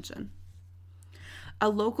Spreckels mansion. A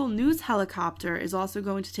local news helicopter is also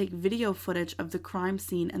going to take video footage of the crime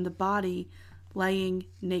scene and the body laying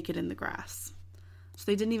naked in the grass. So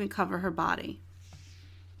they didn't even cover her body.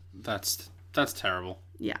 That's terrible.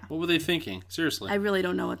 Yeah. What were they thinking? Seriously. I really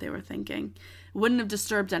don't know what they were thinking. It wouldn't have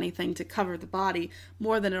disturbed anything to cover the body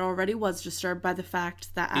more than it already was disturbed by the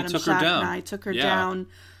fact that Adam Shacknai took her down,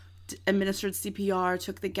 administered CPR,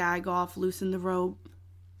 took the gag off, loosened the rope.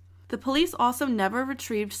 The police also never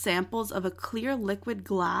retrieved samples of a clear liquid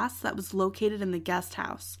glass that was located in the guest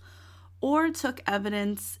house, or took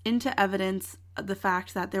into evidence the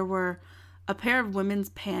fact that there were a pair of women's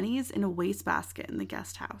panties in a wastebasket in the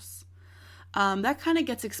guest house. That kind of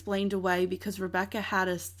gets explained away because Rebecca had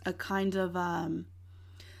a kind of,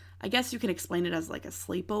 I guess you can explain it as like a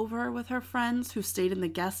sleepover with her friends who stayed in the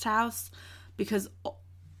guest house, because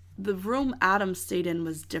the room Adam stayed in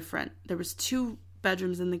was different. There was 2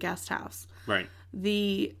 bedrooms in the guest house. Right.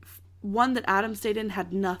 The one that Adam stayed in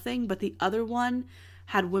had nothing, but the other one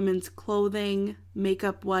had women's clothing,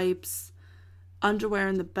 makeup wipes, underwear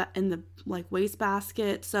in the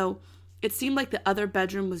wastebasket. So it seemed like the other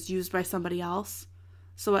bedroom was used by somebody else.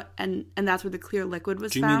 So and that's where the clear liquid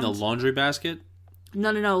was found. Do you mean the laundry basket?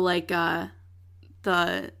 No,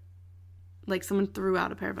 like someone threw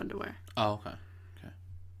out a pair of underwear. Oh, okay.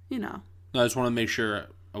 You know. No, I just want to make sure.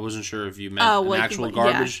 I wasn't sure if you meant an actual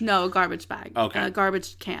garbage. Yeah, no, a garbage bag. Okay. A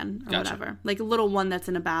garbage can or whatever. Like a little one that's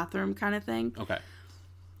in a bathroom kind of thing. Okay.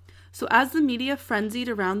 So as the media frenzied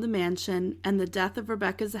around the mansion and the death of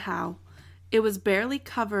Rebecca Zahow, it was barely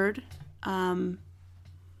covered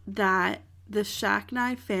that the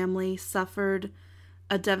Shacknai family suffered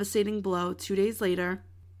a devastating blow 2 days later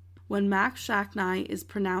when Max Shacknai is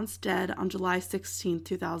pronounced dead on July 16,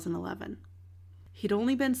 2011. He'd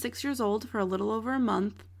only been 6 years old for a little over a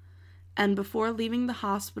month, and before leaving the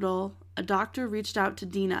hospital, a doctor reached out to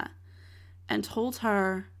Dina and told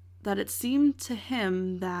her that it seemed to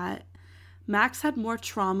him that Max had more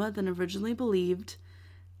trauma than originally believed,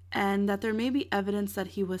 and that there may be evidence that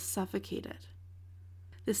he was suffocated.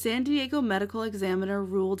 The San Diego medical examiner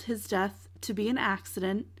ruled his death to be an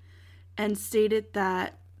accident and stated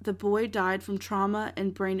that the boy died from trauma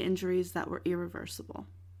and brain injuries that were irreversible.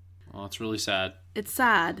 Well, it's really sad. It's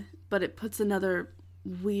sad, but it puts another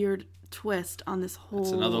weird twist on this whole...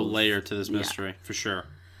 It's another layer to this mystery, for sure.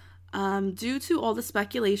 Due to all the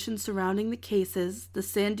speculation surrounding the cases, the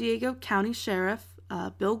San Diego County Sheriff,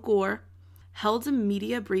 Bill Gore, held a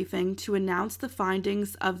media briefing to announce the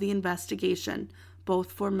findings of the investigation,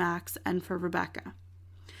 both for Max and for Rebecca.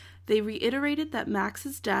 They reiterated that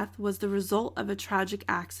Max's death was the result of a tragic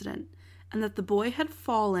accident, and that the boy had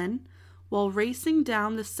fallen while racing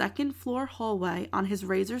down the second-floor hallway on his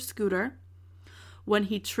Razor scooter when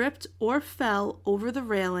he tripped or fell over the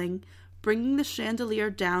railing, bringing the chandelier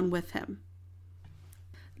down with him.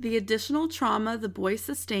 The additional trauma the boy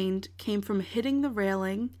sustained came from hitting the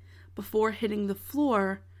railing before hitting the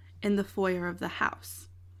floor in the foyer of the house.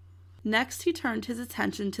 Next, he turned his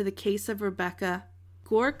attention to the case of Rebecca.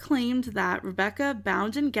 Gore claimed that Rebecca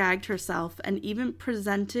bound and gagged herself and even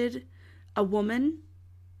presented a woman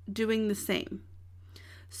doing the same.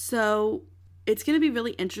 So it's going to be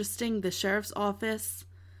really interesting. The sheriff's office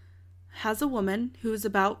has a woman who's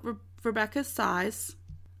about Rebecca's size,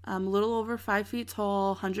 a little over 5 feet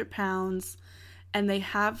tall, 100 pounds, and they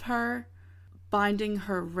have her binding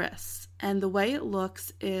her wrists. And the way it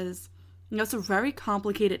looks is, it's a very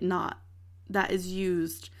complicated knot that is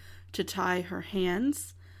used to tie her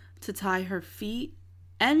hands, to tie her feet,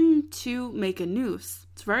 and to make a noose.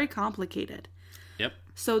 It's very complicated. Yep.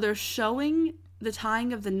 So they're showing the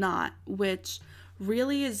tying of the knot, which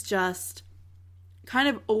really is just kind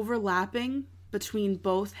of overlapping between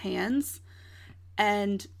both hands,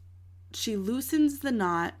 and she loosens the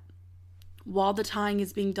knot while the tying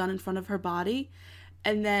is being done in front of her body,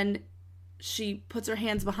 and then she puts her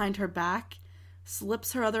hands behind her back,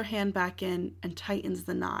 slips her other hand back in, and tightens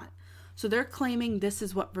the knot. So they're claiming this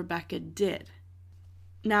is what Rebecca did.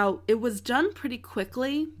 Now, it was done pretty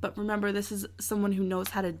quickly, but remember, this is someone who knows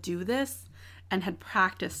how to do this and had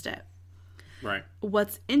practiced it. Right.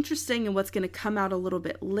 What's interesting and what's going to come out a little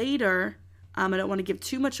bit later, I don't want to give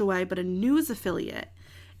too much away, but a news affiliate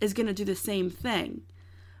is going to do the same thing.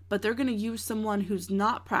 But they're going to use someone who's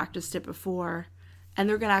not practiced it before, and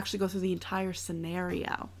they're going to actually go through the entire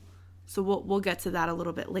scenario. So we'll get to that a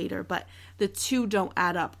little bit later, but the two don't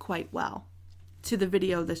add up quite well to the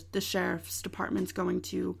video the sheriff's department's going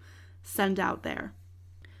to send out there.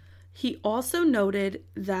 He also noted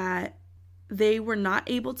that they were not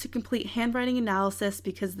able to complete handwriting analysis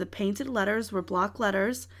because the painted letters were block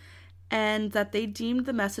letters, and that they deemed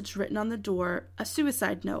the message written on the door a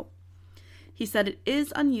suicide note. He said it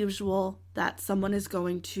is unusual that someone is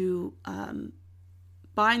going to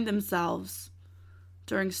bind themselves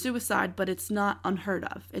during suicide, but it's not unheard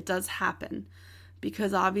of. It does happen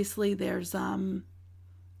because obviously there's kind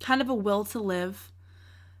of a will to live,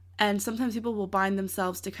 and sometimes people will bind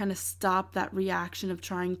themselves to kind of stop that reaction of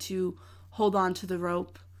trying to hold on to the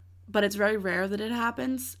rope, but it's very rare that it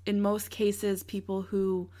happens. In most cases, people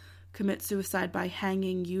who commit suicide by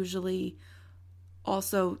hanging usually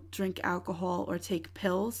also drink alcohol or take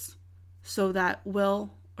pills, so that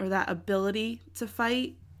will or that ability to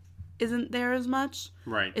fight isn't there as much.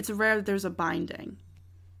 Right. It's rare that there's a binding.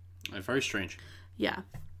 Very strange. Yeah.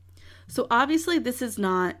 So obviously this is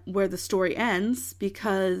not where the story ends,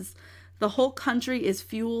 because the whole country is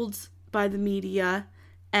fueled by the media,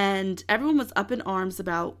 and everyone was up in arms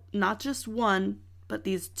about not just one, but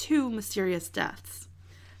these two mysterious deaths.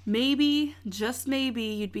 Maybe, just maybe,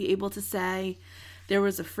 you'd be able to say there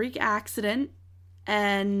was a freak accident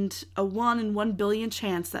and a 1 in 1 billion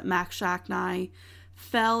chance that Max Shacknai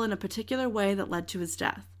fell in a particular way that led to his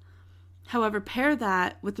death. However, pair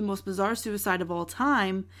that with the most bizarre suicide of all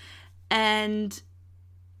time, and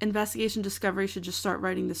Investigation Discovery should just start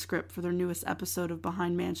writing the script for their newest episode of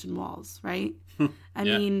Behind Mansion Walls, right? I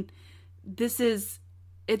mean, it's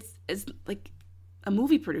like a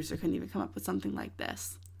movie producer couldn't even come up with something like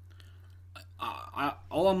this.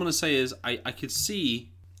 All I'm going to say is I could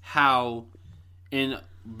see how, in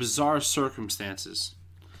bizarre circumstances,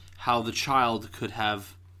 how the child could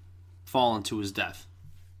have fallen to his death.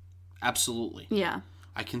 Absolutely. Yeah.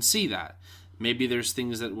 I can see that. Maybe there's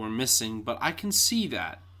things that we're missing, but I can see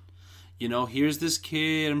that. You know, here's this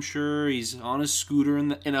kid, I'm sure he's on his scooter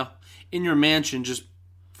in your mansion just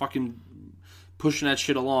fucking pushing that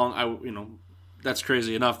shit along. That's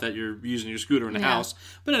crazy enough that you're using your scooter in the house.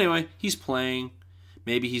 But anyway, he's playing.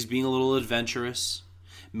 Maybe he's being a little adventurous.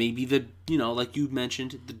 Maybe like you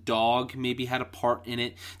mentioned, the dog maybe had a part in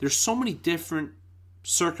it. There's so many different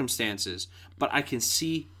circumstances, but I can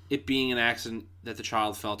see it being an accident that the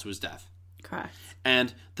child fell to his death. Correct.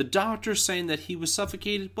 And the doctor saying that he was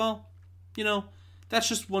suffocated, well, that's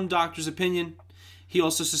just one doctor's opinion. He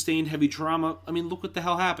also sustained heavy trauma. I mean, look what the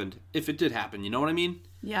hell happened. If it did happen, you know what I mean?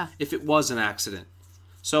 Yeah. If it was an accident.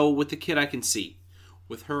 So with the kid, I can see.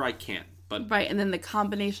 With her, I can't. But right, and then the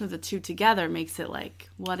combination of the two together makes it like,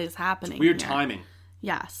 what is happening? Weird here? Timing.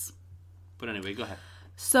 Yes. But anyway, go ahead.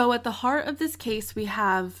 So at the heart of this case, we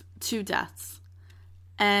have 2 deaths.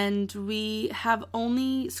 And we have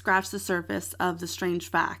only scratched the surface of the strange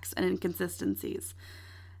facts and inconsistencies.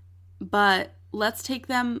 But let's take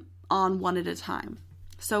them on one at a time.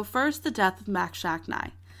 So first, the death of Max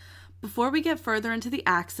Shacknai. Before we get further into the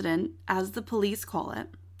accident, as the police call it,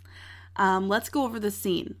 let's go over the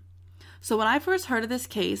scene. So when I first heard of this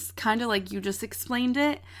case, kind of like you just explained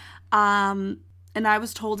it, and I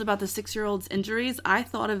was told about the 6-year-old's injuries, I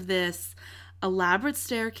thought of this elaborate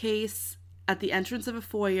staircase at the entrance of a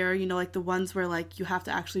foyer, like the ones where like you have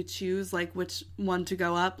to actually choose like which one to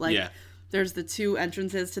go up. Like there's the 2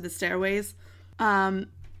 entrances to the stairways. And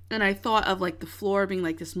I thought of like the floor being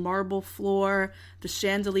like this marble floor, the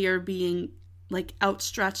chandelier being like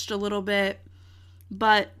outstretched a little bit.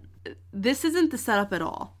 But this isn't the setup at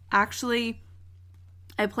all. Actually,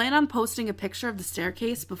 I plan on posting a picture of the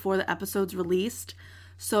staircase before the episode's released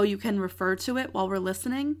so you can refer to it while we're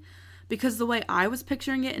listening. Because the way I was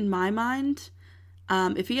picturing it in my mind,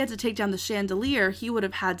 if he had to take down the chandelier, he would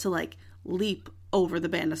have had to like leap over the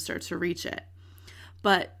banister to reach it.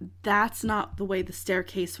 But that's not the way the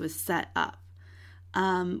staircase was set up.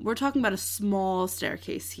 We're talking about a small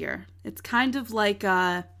staircase here. It's kind of like,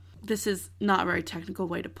 this is not a very technical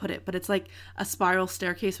way to put it, but it's like a spiral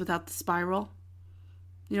staircase without the spiral.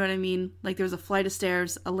 You know what I mean? Like there's a flight of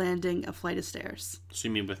stairs, a landing, a flight of stairs. So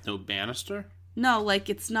you mean with no banister? No, like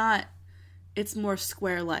it's not. It's more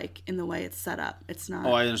square-like in the way it's set up. It's not.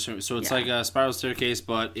 Oh, I understand. So it's like a spiral staircase,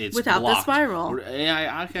 but it's without blocked. The spiral.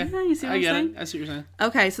 Yeah, okay. Yeah, you see what I'm saying? I see what you're saying.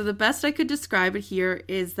 Okay, so the best I could describe it here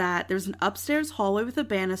is that there's an upstairs hallway with a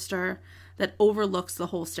banister that overlooks the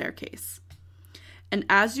whole staircase. And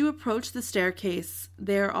as you approach the staircase,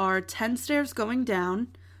 there are 10 stairs going down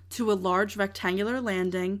to a large rectangular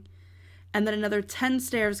landing, and then another 10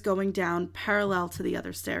 stairs going down parallel to the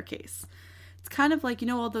other staircase. It's kind of like,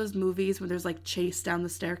 all those movies where there's like chase down the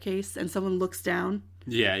staircase and someone looks down?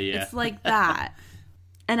 Yeah. It's like that.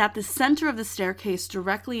 And at the center of the staircase,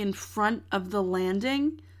 directly in front of the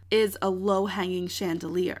landing, is a low-hanging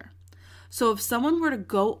chandelier. So if someone were to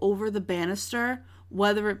go over the banister,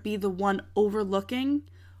 whether it be the one overlooking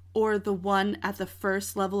or the one at the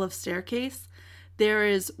first level of staircase, there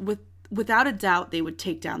is, without a doubt, they would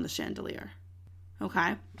take down the chandelier.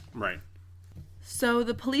 Okay? Right. So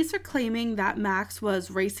the police are claiming that Max was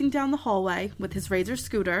racing down the hallway with his Razor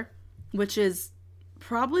scooter, which is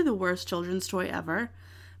probably the worst children's toy ever,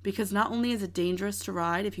 because not only is it dangerous to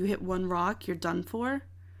ride, if you hit one rock, you're done for,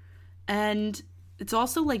 and it's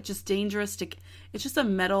also like just dangerous to, it's just a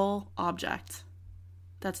metal object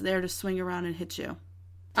that's there to swing around and hit you.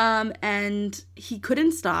 And he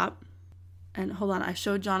couldn't stop. And hold on, I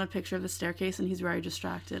showed John a picture of the staircase and he's very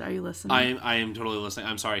distracted. Are you listening? I am totally listening.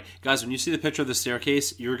 I'm sorry. Guys, when you see the picture of the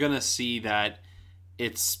staircase, you're going to see that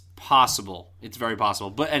it's possible. It's very possible.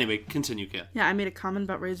 But anyway, continue, Kit. Yeah, I made a comment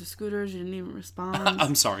about Razor scooters. You didn't even respond.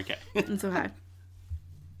 I'm sorry, Kit. It's okay.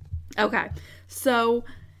 Okay, so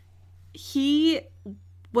he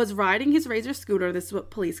was riding his Razor scooter. This is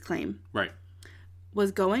what police claim. Right.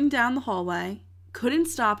 Was going down the hallway, couldn't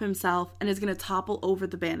stop himself, and is going to topple over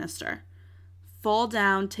the banister. Fall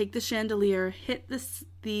down, take the chandelier, hit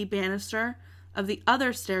the banister of the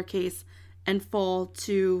other staircase, and fall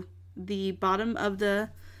to the bottom of the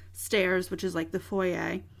stairs, which is like the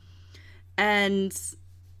foyer. And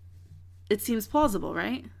it seems plausible,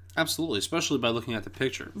 right? Absolutely, especially by looking at the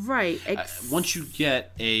picture. Right. Once you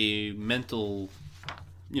get a mental,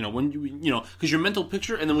 when because your mental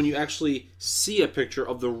picture, and then when you actually see a picture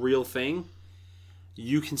of the real thing,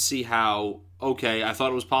 you can see how, okay, I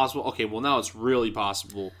thought it was possible. Okay, well, now it's really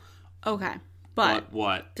possible. Okay. But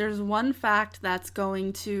what? There's one fact that's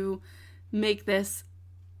going to make this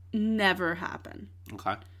never happen.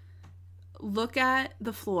 Okay. Look at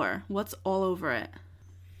the floor. What's all over it?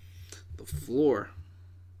 The floor.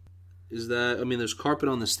 Is that, there's carpet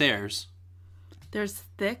on the stairs. There's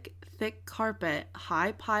thick carpet,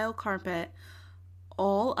 high pile carpet,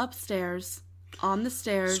 all upstairs, on the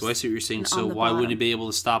stairs. So I see what you're saying. So why wouldn't he be able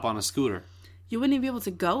to stop on a scooter? You wouldn't even be able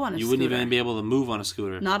to go on a scooter. You wouldn't even be able to move on a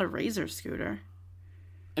scooter. Not a Razor scooter.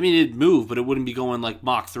 It'd move, but it wouldn't be going like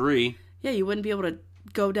Mach 3. Yeah, you wouldn't be able to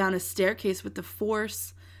go down a staircase with the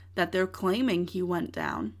force that they're claiming he went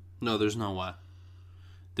down. No, there's no way.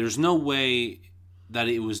 There's no way that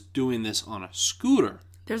it was doing this on a scooter.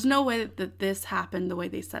 There's no way that this happened the way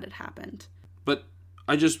they said it happened. But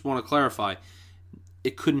I just want to clarify,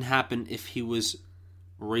 it couldn't happen if he was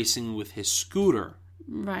racing with his scooter.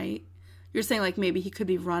 Right. You're saying like maybe he could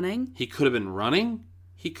be running? He could have been running.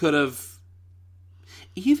 He could have...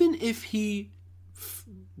 Even if he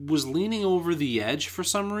was leaning over the edge for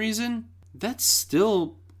some reason, that's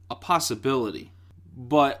still a possibility.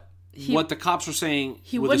 But what the cops are saying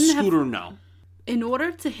with a scooter, no. In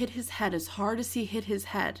order to hit his head as hard as he hit his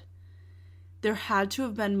head, there had to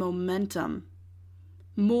have been momentum.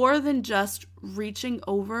 More than just reaching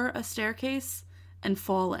over a staircase and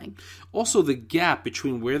falling. Also, the gap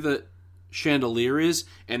between where the chandelier is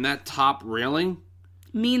and that top railing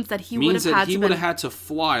means that he would have had to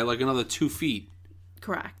fly like another 2 feet.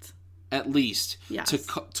 Correct. At least. Yes.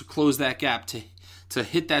 To close that gap, to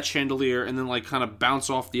hit that chandelier and then like kind of bounce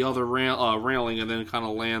off the other railing and then kind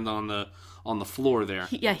of land on the floor there.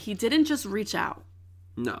 He didn't just reach out.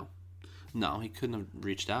 No, he couldn't have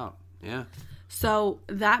reached out. Yeah. So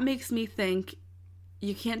that makes me think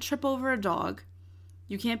you can't trip over a dog.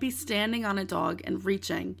 You can't be standing on a dog and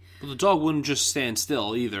reaching. Well, the dog wouldn't just stand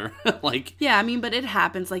still either. Yeah, but it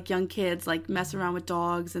happens. Like young kids mess around with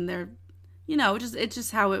dogs and they're, it's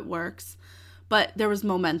just how it works. But there was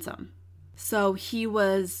momentum. So he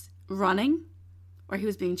was running, or he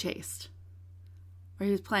was being chased, or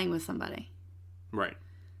he was playing with somebody. Right.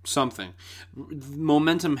 Something.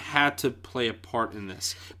 Momentum had to play a part in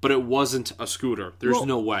this, but it wasn't a scooter. There's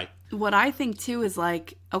no way. What I think too is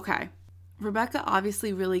okay, Rebecca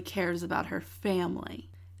obviously really cares about her family,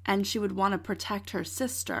 and she would want to protect her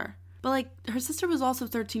sister. But her sister was also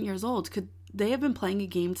 13 years old. Could they have been playing a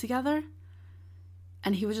game together?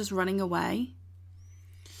 And he was just running away?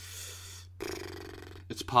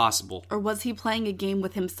 It's possible. Or was he playing a game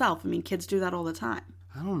with himself? kids do that all the time.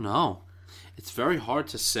 I don't know. It's very hard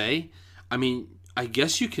to say. I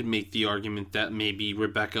guess you could make the argument that maybe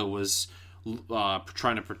Rebecca was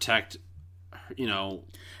trying to protect,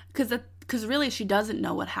 Because really she doesn't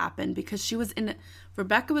know what happened, because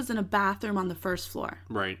Rebecca was in a bathroom on the first floor.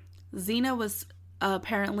 Right. Zena was,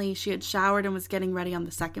 apparently she had showered and was getting ready on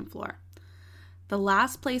the second floor. The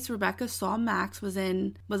last place Rebecca saw Max was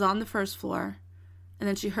on the first floor, and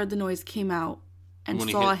then she heard the noise, came out, and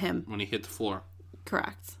saw him. When he hit the floor.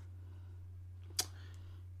 Correct.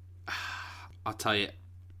 I'll tell you,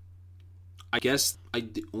 I guess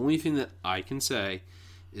the only thing that I can say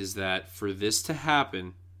is that for this to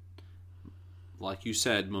happen, like you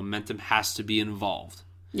said, momentum has to be involved.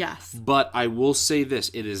 Yes. But I will say this,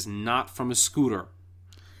 it is not from a scooter.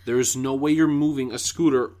 There's no way you're moving a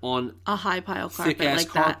scooter on a high pile carpet thick-ass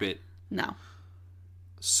carpet. That. No.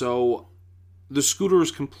 So the scooter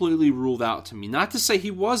is completely ruled out to me. Not to say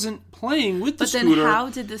he wasn't playing with the scooter. But then how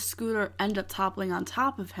did the scooter end up toppling on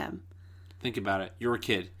top of him? Think about it. You're a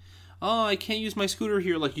kid. Oh, I can't use my scooter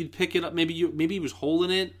here. You'd pick it up. Maybe he was holding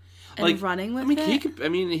it. And running with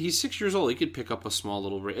it? He's 6 years old. He could pick up a small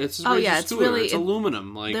little... It's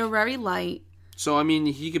aluminum. They're very light. So,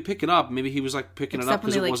 he could pick it up. Maybe he was, picking it up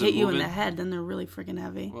because it wasn't moving. Except when they hit you in the head, then they're really freaking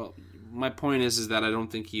heavy. Well, my point is that I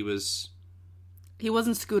don't think he was... He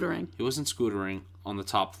wasn't scootering. He wasn't scootering on the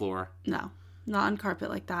top floor. No. Not on carpet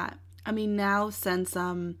like that. Now, since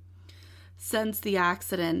the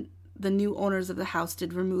accident, the new owners of the house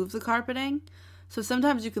did remove the carpeting. So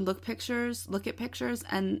sometimes you can look at pictures,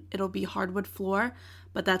 and it'll be hardwood floor,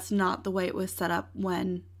 but that's not the way it was set up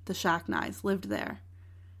when the Shackneys lived there.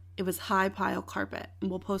 It was high pile carpet, and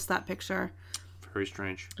we'll post that picture. Very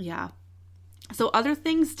strange. Yeah. So other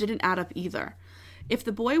things didn't add up either. If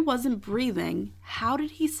the boy wasn't breathing, how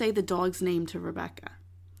did he say the dog's name to Rebecca?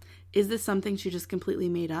 Is this something she just completely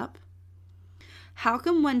made up? How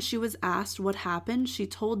come when she was asked what happened, she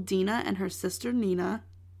told Dina and her sister Nina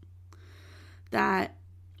that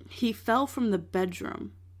he fell from the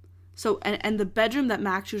bedroom? So, and the bedroom that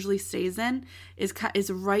Max usually stays in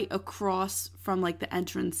is right across from like the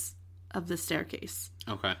entrance of the staircase.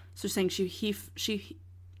 Okay. So saying she's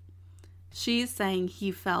saying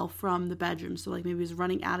he fell from the bedroom. So like maybe he was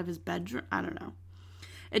running out of his bedroom. I don't know.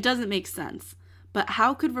 It doesn't make sense. But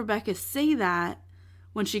how could Rebecca say that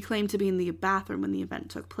when she claimed to be in the bathroom when the event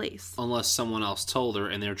took place? Unless someone else told her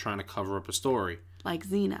and they're trying to cover up a story. Like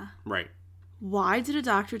Zena. Right. Why did a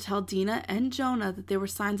doctor tell Dina and Jonah that there were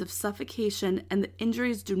signs of suffocation and the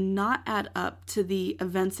injuries do not add up to the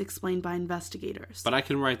events explained by investigators? But I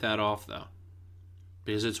can write that off, though.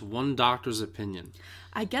 Because it's one doctor's opinion.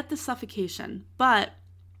 I get the suffocation, but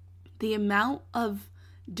the amount of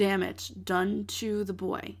damage done to the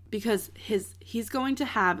boy, because he's going to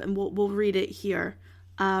have, and we'll read it here,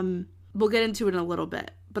 we'll get into it in a little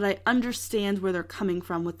bit, but I understand where they're coming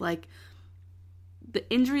from with like the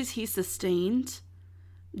injuries he sustained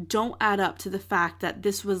don't add up to the fact that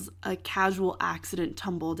this was a casual accident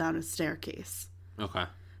tumble down a staircase. Okay.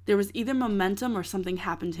 There was either momentum or something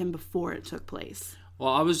happened to him before it took place.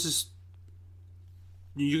 Well, I was just...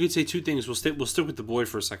 You could say two things. We'll stick with the boy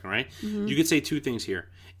for a second, right? Mm-hmm. You could say two things here.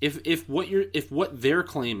 If what they're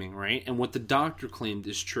claiming, right, and what the doctor claimed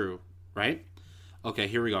is true, right? Okay,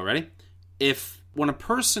 here we go. Ready? If when a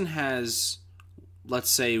person has, let's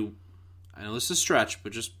say, I know this is a stretch,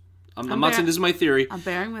 but just I'm not saying this is my theory. I'm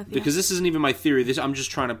bearing with you because this isn't even my theory. I'm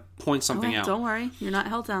just trying to point something out. Don't worry, you're not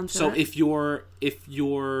held down to it. So if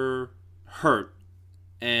you're hurt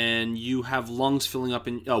and you have lungs filling up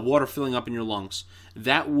in water filling up in your lungs,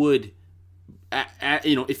 that would,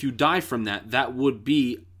 if you die from that, that would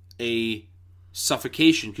be a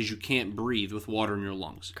suffocation because you can't breathe with water in your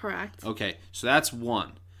lungs. Correct. Okay, so that's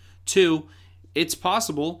one. Two, it's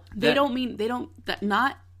possible that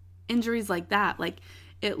not injuries like that. Like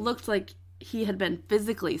it looked like he had been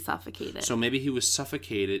physically suffocated. So maybe he was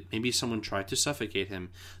suffocated. Maybe someone tried to suffocate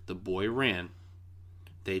him. The boy ran.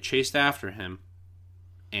 They chased after him.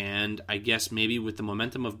 And I guess maybe with the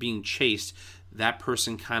momentum of being chased, that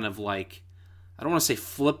person kind of like, I don't want to say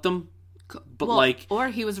flipped him, but or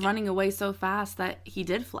he was running away so fast that he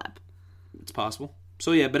did flip. It's possible.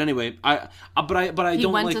 So yeah, but anyway, I he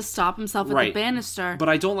don't went like to stop himself at the banister. But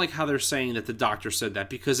I don't like how they're saying that the doctor said that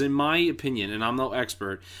because in my opinion, and I'm no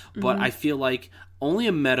expert, but I feel like only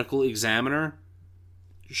a medical examiner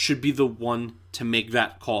should be the one to make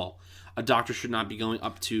that call. A doctor should not be going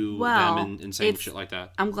up to them and saying shit like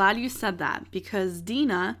that. I'm glad you said that because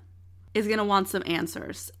Dina is going to want some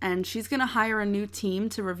answers and she's going to hire a new team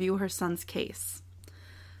to review her son's case.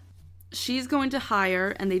 She's going to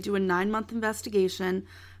hire, and they do a 9-month investigation,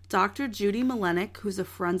 Dr. Judy Malenik, who's a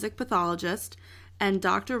forensic pathologist, and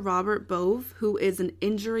Dr. Robert Bove, who is an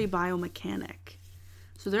injury biomechanic.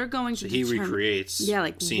 So they're going to determine... he recreates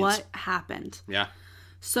scenes. What happened. Yeah.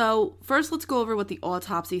 So first let's go over what the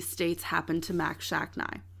autopsy states happened to Max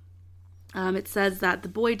Shacknai. It says that the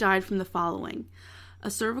boy died from the following: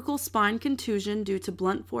 a cervical spine contusion due to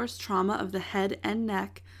blunt force trauma of the head and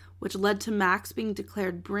neck, which led to Max being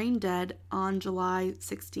declared brain dead on July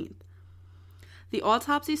 16th. The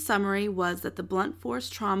autopsy summary was that the blunt force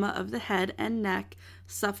trauma of the head and neck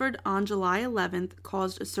suffered on July 11th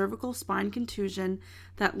caused a cervical spine contusion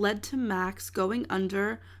that led to Max going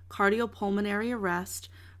under cardiopulmonary arrest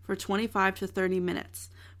for 25 to 30 minutes,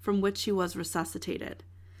 from which he was resuscitated.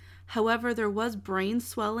 However, there was brain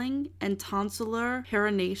swelling and tonsillar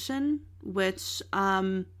herniation, which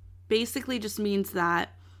basically just means that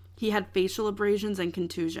he had facial abrasions and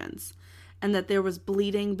contusions, and that there was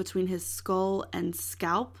bleeding between his skull and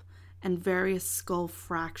scalp and various skull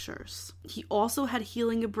fractures. He also had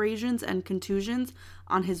healing abrasions and contusions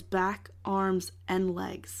on his back, arms, and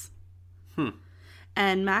legs.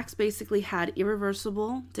 And Max basically had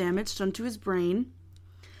irreversible damage done to his brain.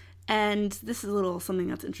 And this is a little something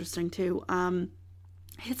that's interesting too.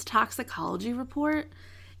 His toxicology report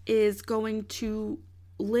is going to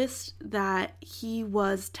list that he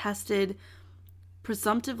was tested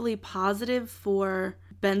presumptively positive for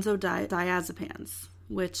benzodiazepines,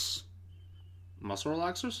 which... muscle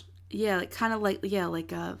relaxers? Yeah,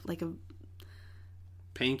 like a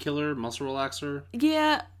painkiller, muscle relaxer?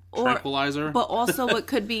 Yeah. Tranquilizer? But also what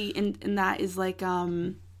could be in that is like,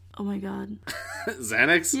 oh my god.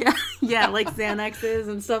 Xanax? Yeah, like Xanaxes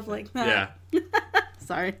and stuff like that. Yeah.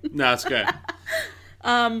 Sorry. No, it's good.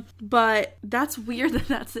 But that's weird that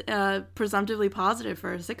that's presumptively positive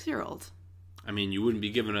for a 6-year-old. I mean, you wouldn't be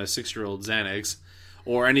giving a 6-year-old Xanax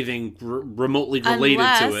or anything remotely related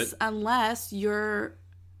to it. Unless you're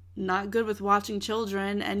not good with watching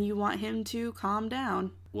children, and you want him to calm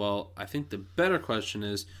down. Well, I think the better question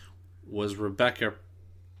is, was Rebecca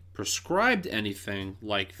prescribed anything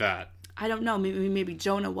like that? I don't know. Maybe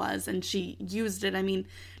Jonah was, and she used it. I mean,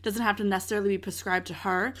 it doesn't have to necessarily be prescribed to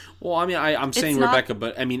her. Well, I mean, I'm saying Rebecca,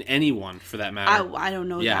 but I mean anyone for that matter. I don't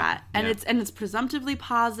know that. And it's presumptively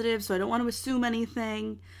positive, so I don't want to assume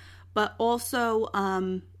anything. But also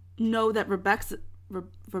know that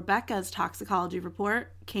Rebecca's toxicology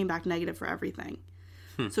report came back negative for everything.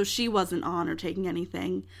 So she wasn't on or taking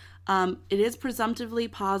anything. It is presumptively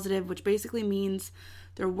positive, which basically means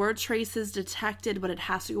there were traces detected, but it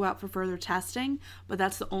has to go out for further testing. But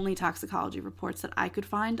that's the only toxicology reports that I could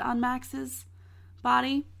find on Max's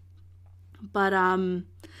body. But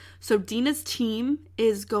so Dina's team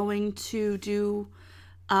is going to do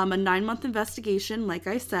a 9-month investigation, like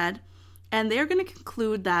I said, and they're going to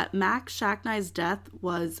conclude that Max Shacknai's death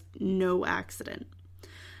was no accident.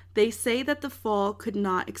 They say that the fall could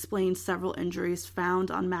not explain several injuries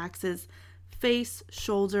found on Max's face,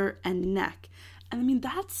 shoulder, and neck. And I mean,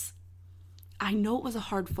 I know it was a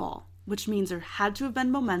hard fall, which means there had to have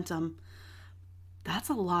been momentum. That's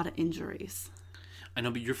a lot of injuries. I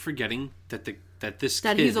know, but you're forgetting that this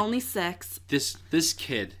kid, he's only 6. This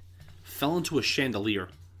kid fell into a chandelier.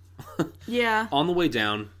 Yeah. On the way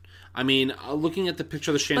down. I mean, looking at the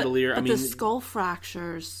picture of the chandelier, but the skull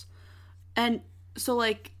fractures. And so,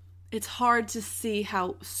 like, it's hard to see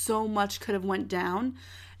how so much could have went down.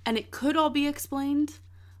 And it could all be explained.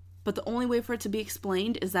 But the only way for it to be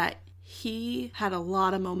explained is that he had a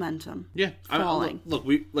lot of momentum. Yeah, falling.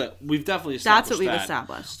 We've definitely established that's what we've that.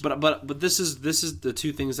 established. But this is the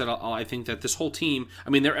two things that I think that this whole team.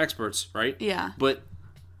 I mean, they're experts, right? Yeah. But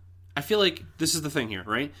I feel like this is the thing here,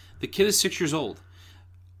 right? The kid is 6 years old.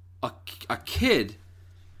 A kid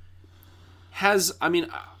has. I mean,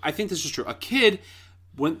 I think this is true. A kid,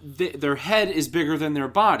 when their head is bigger than their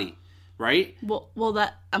body. Right? Well,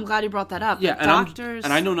 that I'm glad you brought that up. Yeah, the doctors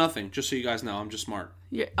and I know nothing. Just so you guys know, I'm just smart.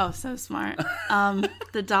 So smart.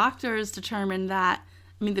 The doctors determined that.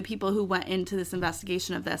 I mean, the people who went into this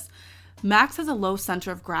investigation of this, Max has a low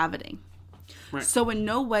center of gravity, right. So in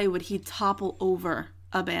no way would he topple over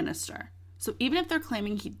a banister. So even if they're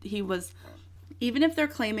claiming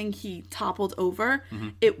he toppled over,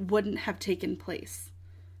 it wouldn't have taken place.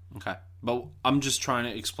 Okay. But I'm just trying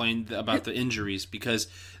to explain about the injuries because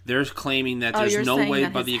they're claiming that there's no way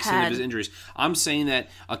by the extent of his injuries. I'm saying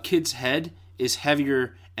that a kid's head is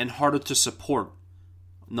heavier and harder to support,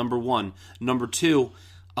 number one. Number two,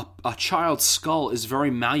 a child's skull is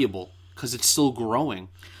very malleable because it's still growing.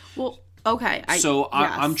 Well, okay.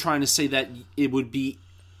 I'm trying to say that it would be,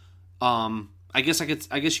 I guess you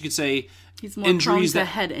could say, he's more prone to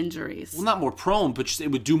head injuries. Well, not more prone, but just it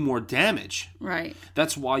would do more damage. Right.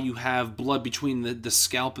 That's why you have blood between the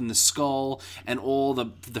scalp and the skull and all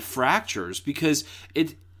the fractures because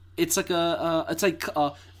it's like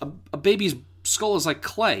a baby's skull is like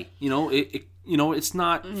clay. It's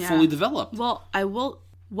not fully developed. Well,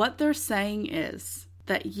 what they're saying is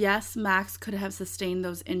that yes, Max could have sustained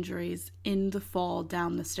those injuries in the fall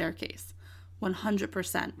down the staircase.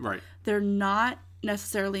 100%. Right. They're not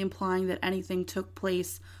necessarily implying that anything took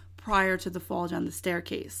place prior to the fall down the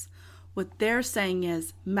staircase. What they're saying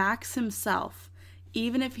is Max himself,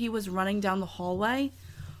 even if he was running down the hallway,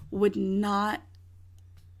 would not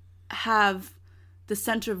have the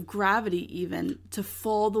center of gravity even to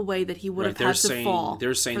fall the way that he would have had to fall.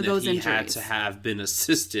 They're saying that he had to have been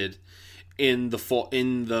assisted in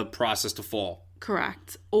the process to fall.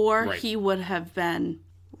 Correct. Or he would have been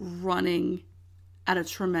running at a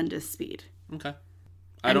tremendous speed. Okay.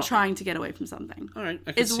 And trying to get away from something. All right,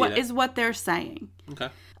 I can see that. Is what they're saying. Okay.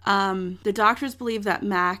 The doctors believe that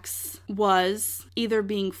Max was either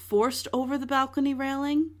being forced over the balcony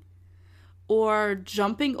railing or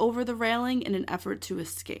jumping over the railing in an effort to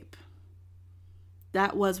escape.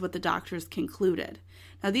 That was what the doctors concluded.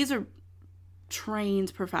 Now, these are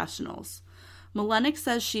trained professionals. Malenik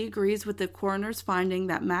says she agrees with the coroner's finding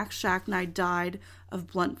that Max Shacknai died of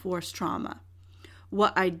blunt force trauma.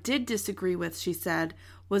 What I did disagree with, she said,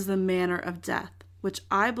 was the manner of death, which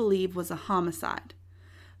I believe was a homicide.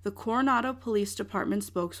 The Coronado Police Department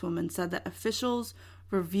spokeswoman said that officials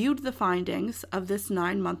reviewed the findings of this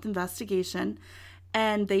 9-month investigation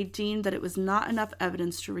and they deemed that it was not enough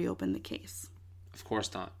evidence to reopen the case. Of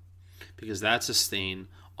course not, because that's a stain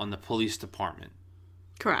on the police department.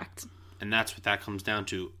 Correct. And that's what that comes down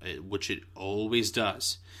to, which it always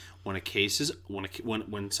does. When a case is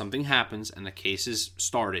when something happens and the case is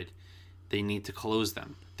started, they need to close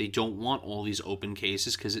them. They don't want all these open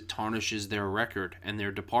cases because it tarnishes their record and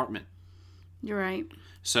their department. You're right.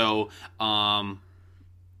 So,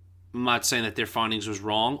 I'm not saying that their findings was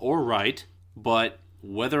wrong or right, but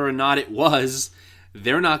whether or not it was,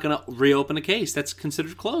 they're not going to reopen a case. That's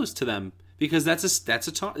considered closed to them because they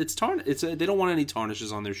don't want any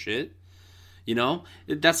tarnishes on their shit. You know,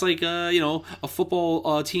 that's like a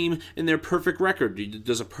football team in their perfect record.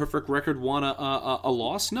 Does a perfect record want a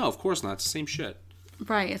loss? No, of course not. It's the same shit.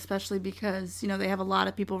 Right, especially because they have a lot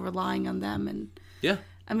of people relying on them, and yeah,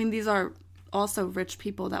 I mean these are also rich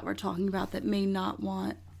people that we're talking about that may not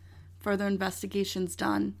want further investigations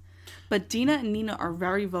done. But Dina and Nina are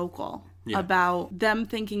very vocal about them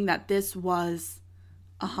thinking that this was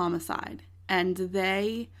a homicide. And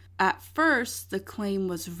at first, the claim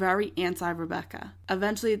was very anti-Rebecca.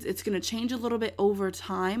 Eventually, it's going to change a little bit over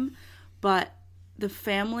time, but the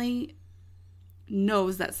family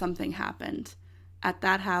knows that something happened at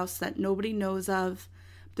that house that nobody knows of.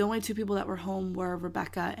 The only two people that were home were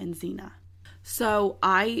Rebecca and Zena. So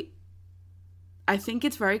I think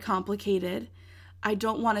it's very complicated. I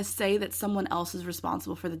don't want to say that someone else is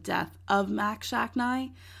responsible for the death of Max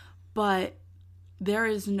Shacknai, but there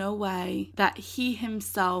is no way that he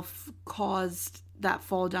himself caused that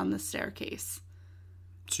fall down the staircase.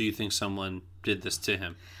 So you think someone did this to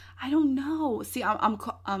him? I don't know. See,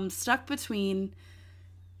 I'm stuck between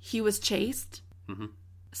he was chased,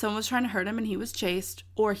 someone was trying to hurt him and he was chased,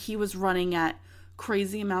 or he was running at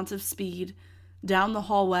crazy amounts of speed down the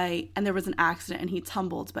hallway and there was an accident and he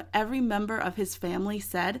tumbled. But every member of his family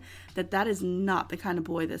said that is not the kind of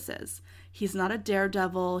boy this is. He's not a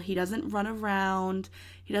daredevil. He doesn't run around.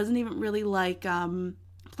 He doesn't even really like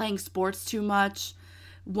playing sports too much.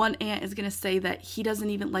 One aunt is going to say that he doesn't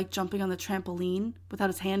even like jumping on the trampoline without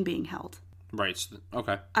his hand being held. Right.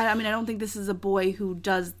 Okay. I mean, I don't think this is a boy who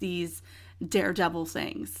does these daredevil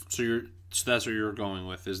things. So that's where you're going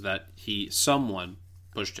with, is that someone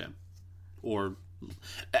pushed him, or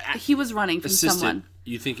he was running from someone.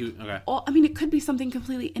 You think okay? Well, I mean, it could be something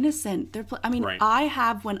completely innocent. Right. I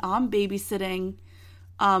have, when I'm babysitting.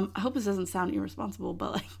 I hope this doesn't sound irresponsible,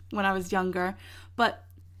 but like when I was younger, but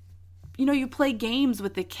you play games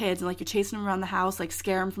with the kids and like you're chasing them around the house, like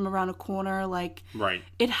scare them from around a corner, like right.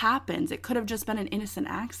 It happens. It could have just been an innocent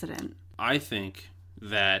accident. I think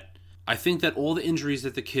that all the injuries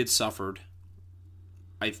that the kids suffered,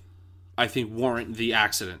 I think warrant the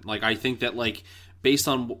accident. Like I think that like based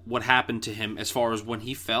on what happened to him as far as when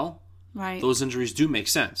he fell, right, those injuries do make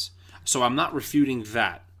sense. So I'm not refuting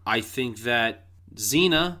that. I think that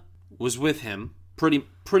Zena was with him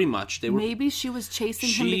pretty much. Maybe she was chasing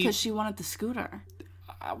him because she wanted the scooter,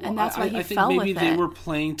 and that's why he fell with it. I think maybe they were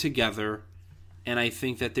playing together, and I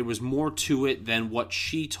think that there was more to it than what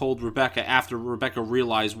she told Rebecca after Rebecca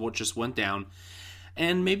realized what just went down.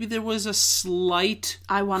 And maybe there was a slight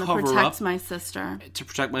I want to protect my sister. To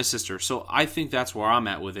protect my sister. So I think that's where I'm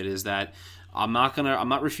at with it, is that I'm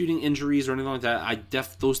not refuting injuries or anything like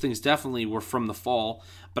that. Those things definitely were from the fall,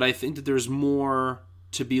 but I think that there's more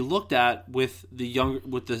to be looked at with the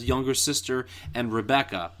younger sister and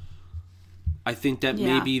Rebecca. I think that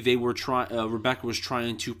maybe they were Rebecca was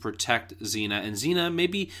trying to protect Zena, and Zena,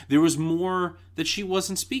 maybe there was more that she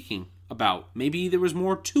wasn't speaking about. Maybe there was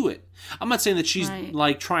more to it. I'm not saying that she's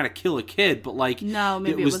like trying to kill a kid, but like no,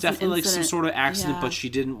 maybe it was definitely like some sort of accident, yeah. But she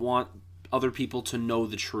didn't want other people to know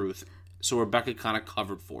the truth. So Rebecca kind of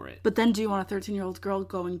covered for it. But then do you want a 13-year-old girl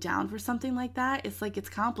going down for something like that? It's like, it's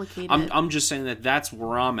complicated. I'm just saying that that's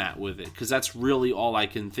where I'm at with it, because that's really all I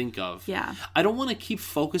can think of. Yeah. I don't want to keep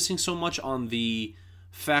focusing so much on the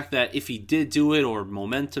fact that if he did do it, or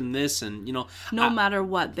momentum this, and no matter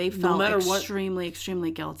what, they felt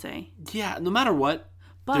extremely guilty. Yeah, no matter what,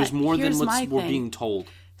 but there's more than we're being told.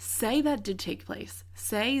 Say that did take place.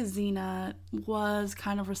 Say Zena was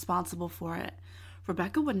kind of responsible for it.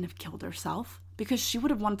 Rebecca wouldn't have killed herself because she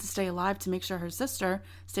would have wanted to stay alive to make sure her sister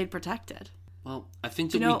stayed protected. Well, I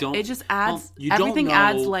think that we don't... It just adds... everything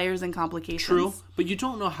adds layers and complications. True, but you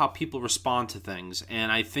don't know how people respond to things.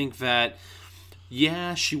 And I think that,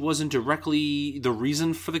 yeah, she wasn't directly the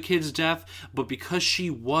reason for the kid's death, but because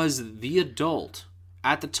she was the adult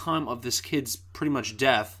at the time of this kid's pretty much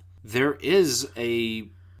death, there is a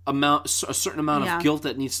certain amount of guilt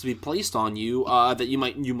that needs to be placed on you that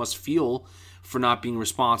you must feel for not being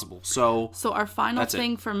responsible. So our final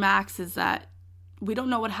thing for Max is that we don't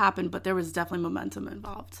know what happened, but there was definitely momentum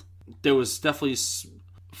involved. There's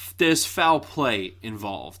foul play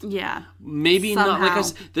involved. Yeah. Maybe somehow. Not like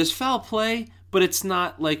us. There's foul play, but it's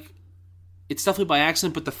not like it's definitely by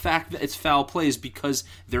accident. But the fact that it's foul play is because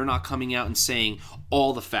they're not coming out and saying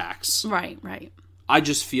all the facts. Right. I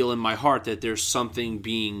just feel in my heart that there's something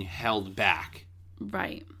being held back.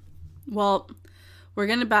 Right. Well, we're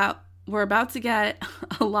about to get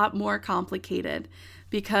a lot more complicated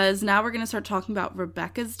because now we're going to start talking about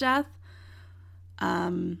Rebecca's death.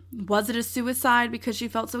 Was it a suicide because she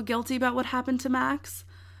felt so guilty about what happened to Max?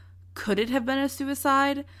 Could it have been a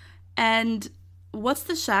suicide? And what's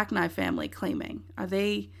the Shacknai family claiming? Are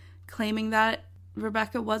they claiming that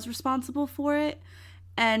Rebecca was responsible for it?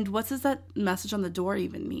 And what does that message on the door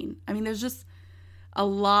even mean? I mean, there's just a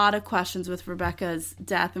lot of questions with Rebecca's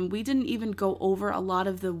death, and we didn't even go over a lot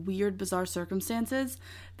of the weird, bizarre circumstances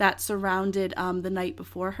that surrounded the night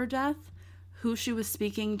before her death, who she was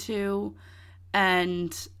speaking to,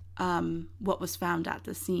 and what was found at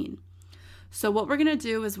the scene. So what we're going to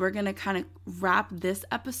do is we're going to kind of wrap this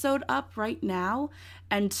episode up right now,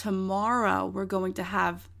 and tomorrow we're going to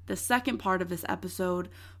have the second part of this episode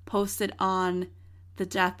posted on the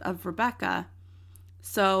death of Rebecca.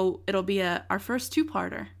 So it'll be our first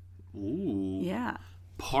two-parter. Ooh. Yeah.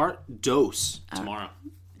 Part dose tomorrow.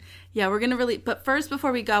 Yeah, we're going to but first,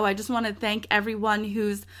 before we go, I just want to thank everyone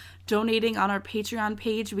who's donating on our Patreon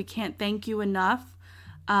page. We can't thank you enough.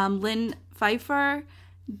 Lynn Pfeiffer,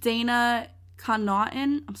 Dana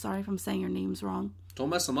Connaughton, I'm sorry if I'm saying your names wrong. Don't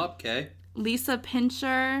mess them up, Kay. Lisa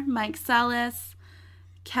Pincher, Mike Sellis,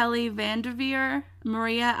 Kelly Vanderveer,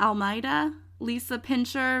 Maria Almeida, Lisa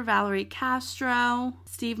Pincher, Valerie Castro,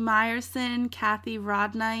 Steve Meyerson, Kathy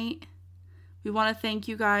Rodnight. We want to thank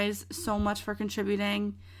you guys so much for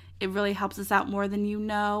contributing. It really helps us out more than you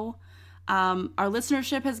know. Our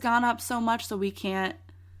listenership has gone up so much, so we can't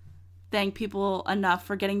thank people enough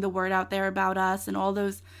for getting the word out there about us, and all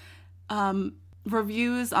those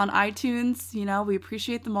reviews on iTunes. You know, we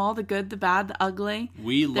appreciate them all, the good, the bad, the ugly.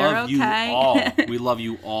 We love you all. We love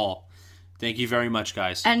you all. Thank you very much,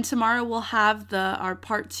 guys. And tomorrow we'll have our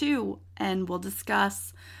part 2, and we'll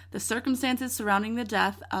discuss the circumstances surrounding the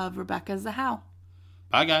death of Rebecca Zahow.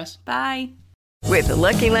 Bye, guys. Bye. With the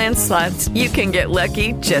Lucky Land Slots, you can get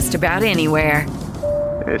lucky just about anywhere.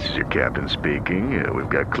 This is your captain speaking. We've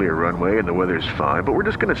got clear runway and the weather's fine, but we're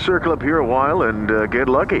just going to circle up here a while and get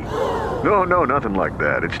lucky. No, nothing like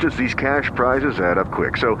that. It's just these cash prizes add up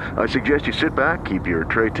quick. So I suggest you sit back, keep your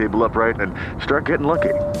tray table upright, and start getting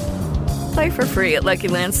lucky. Play for free at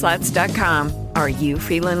LuckyLandSlots.com. Are you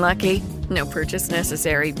feeling lucky? No purchase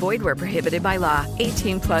necessary. Void where prohibited by law.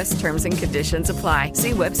 18+ terms and conditions apply.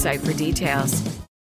 See website for details.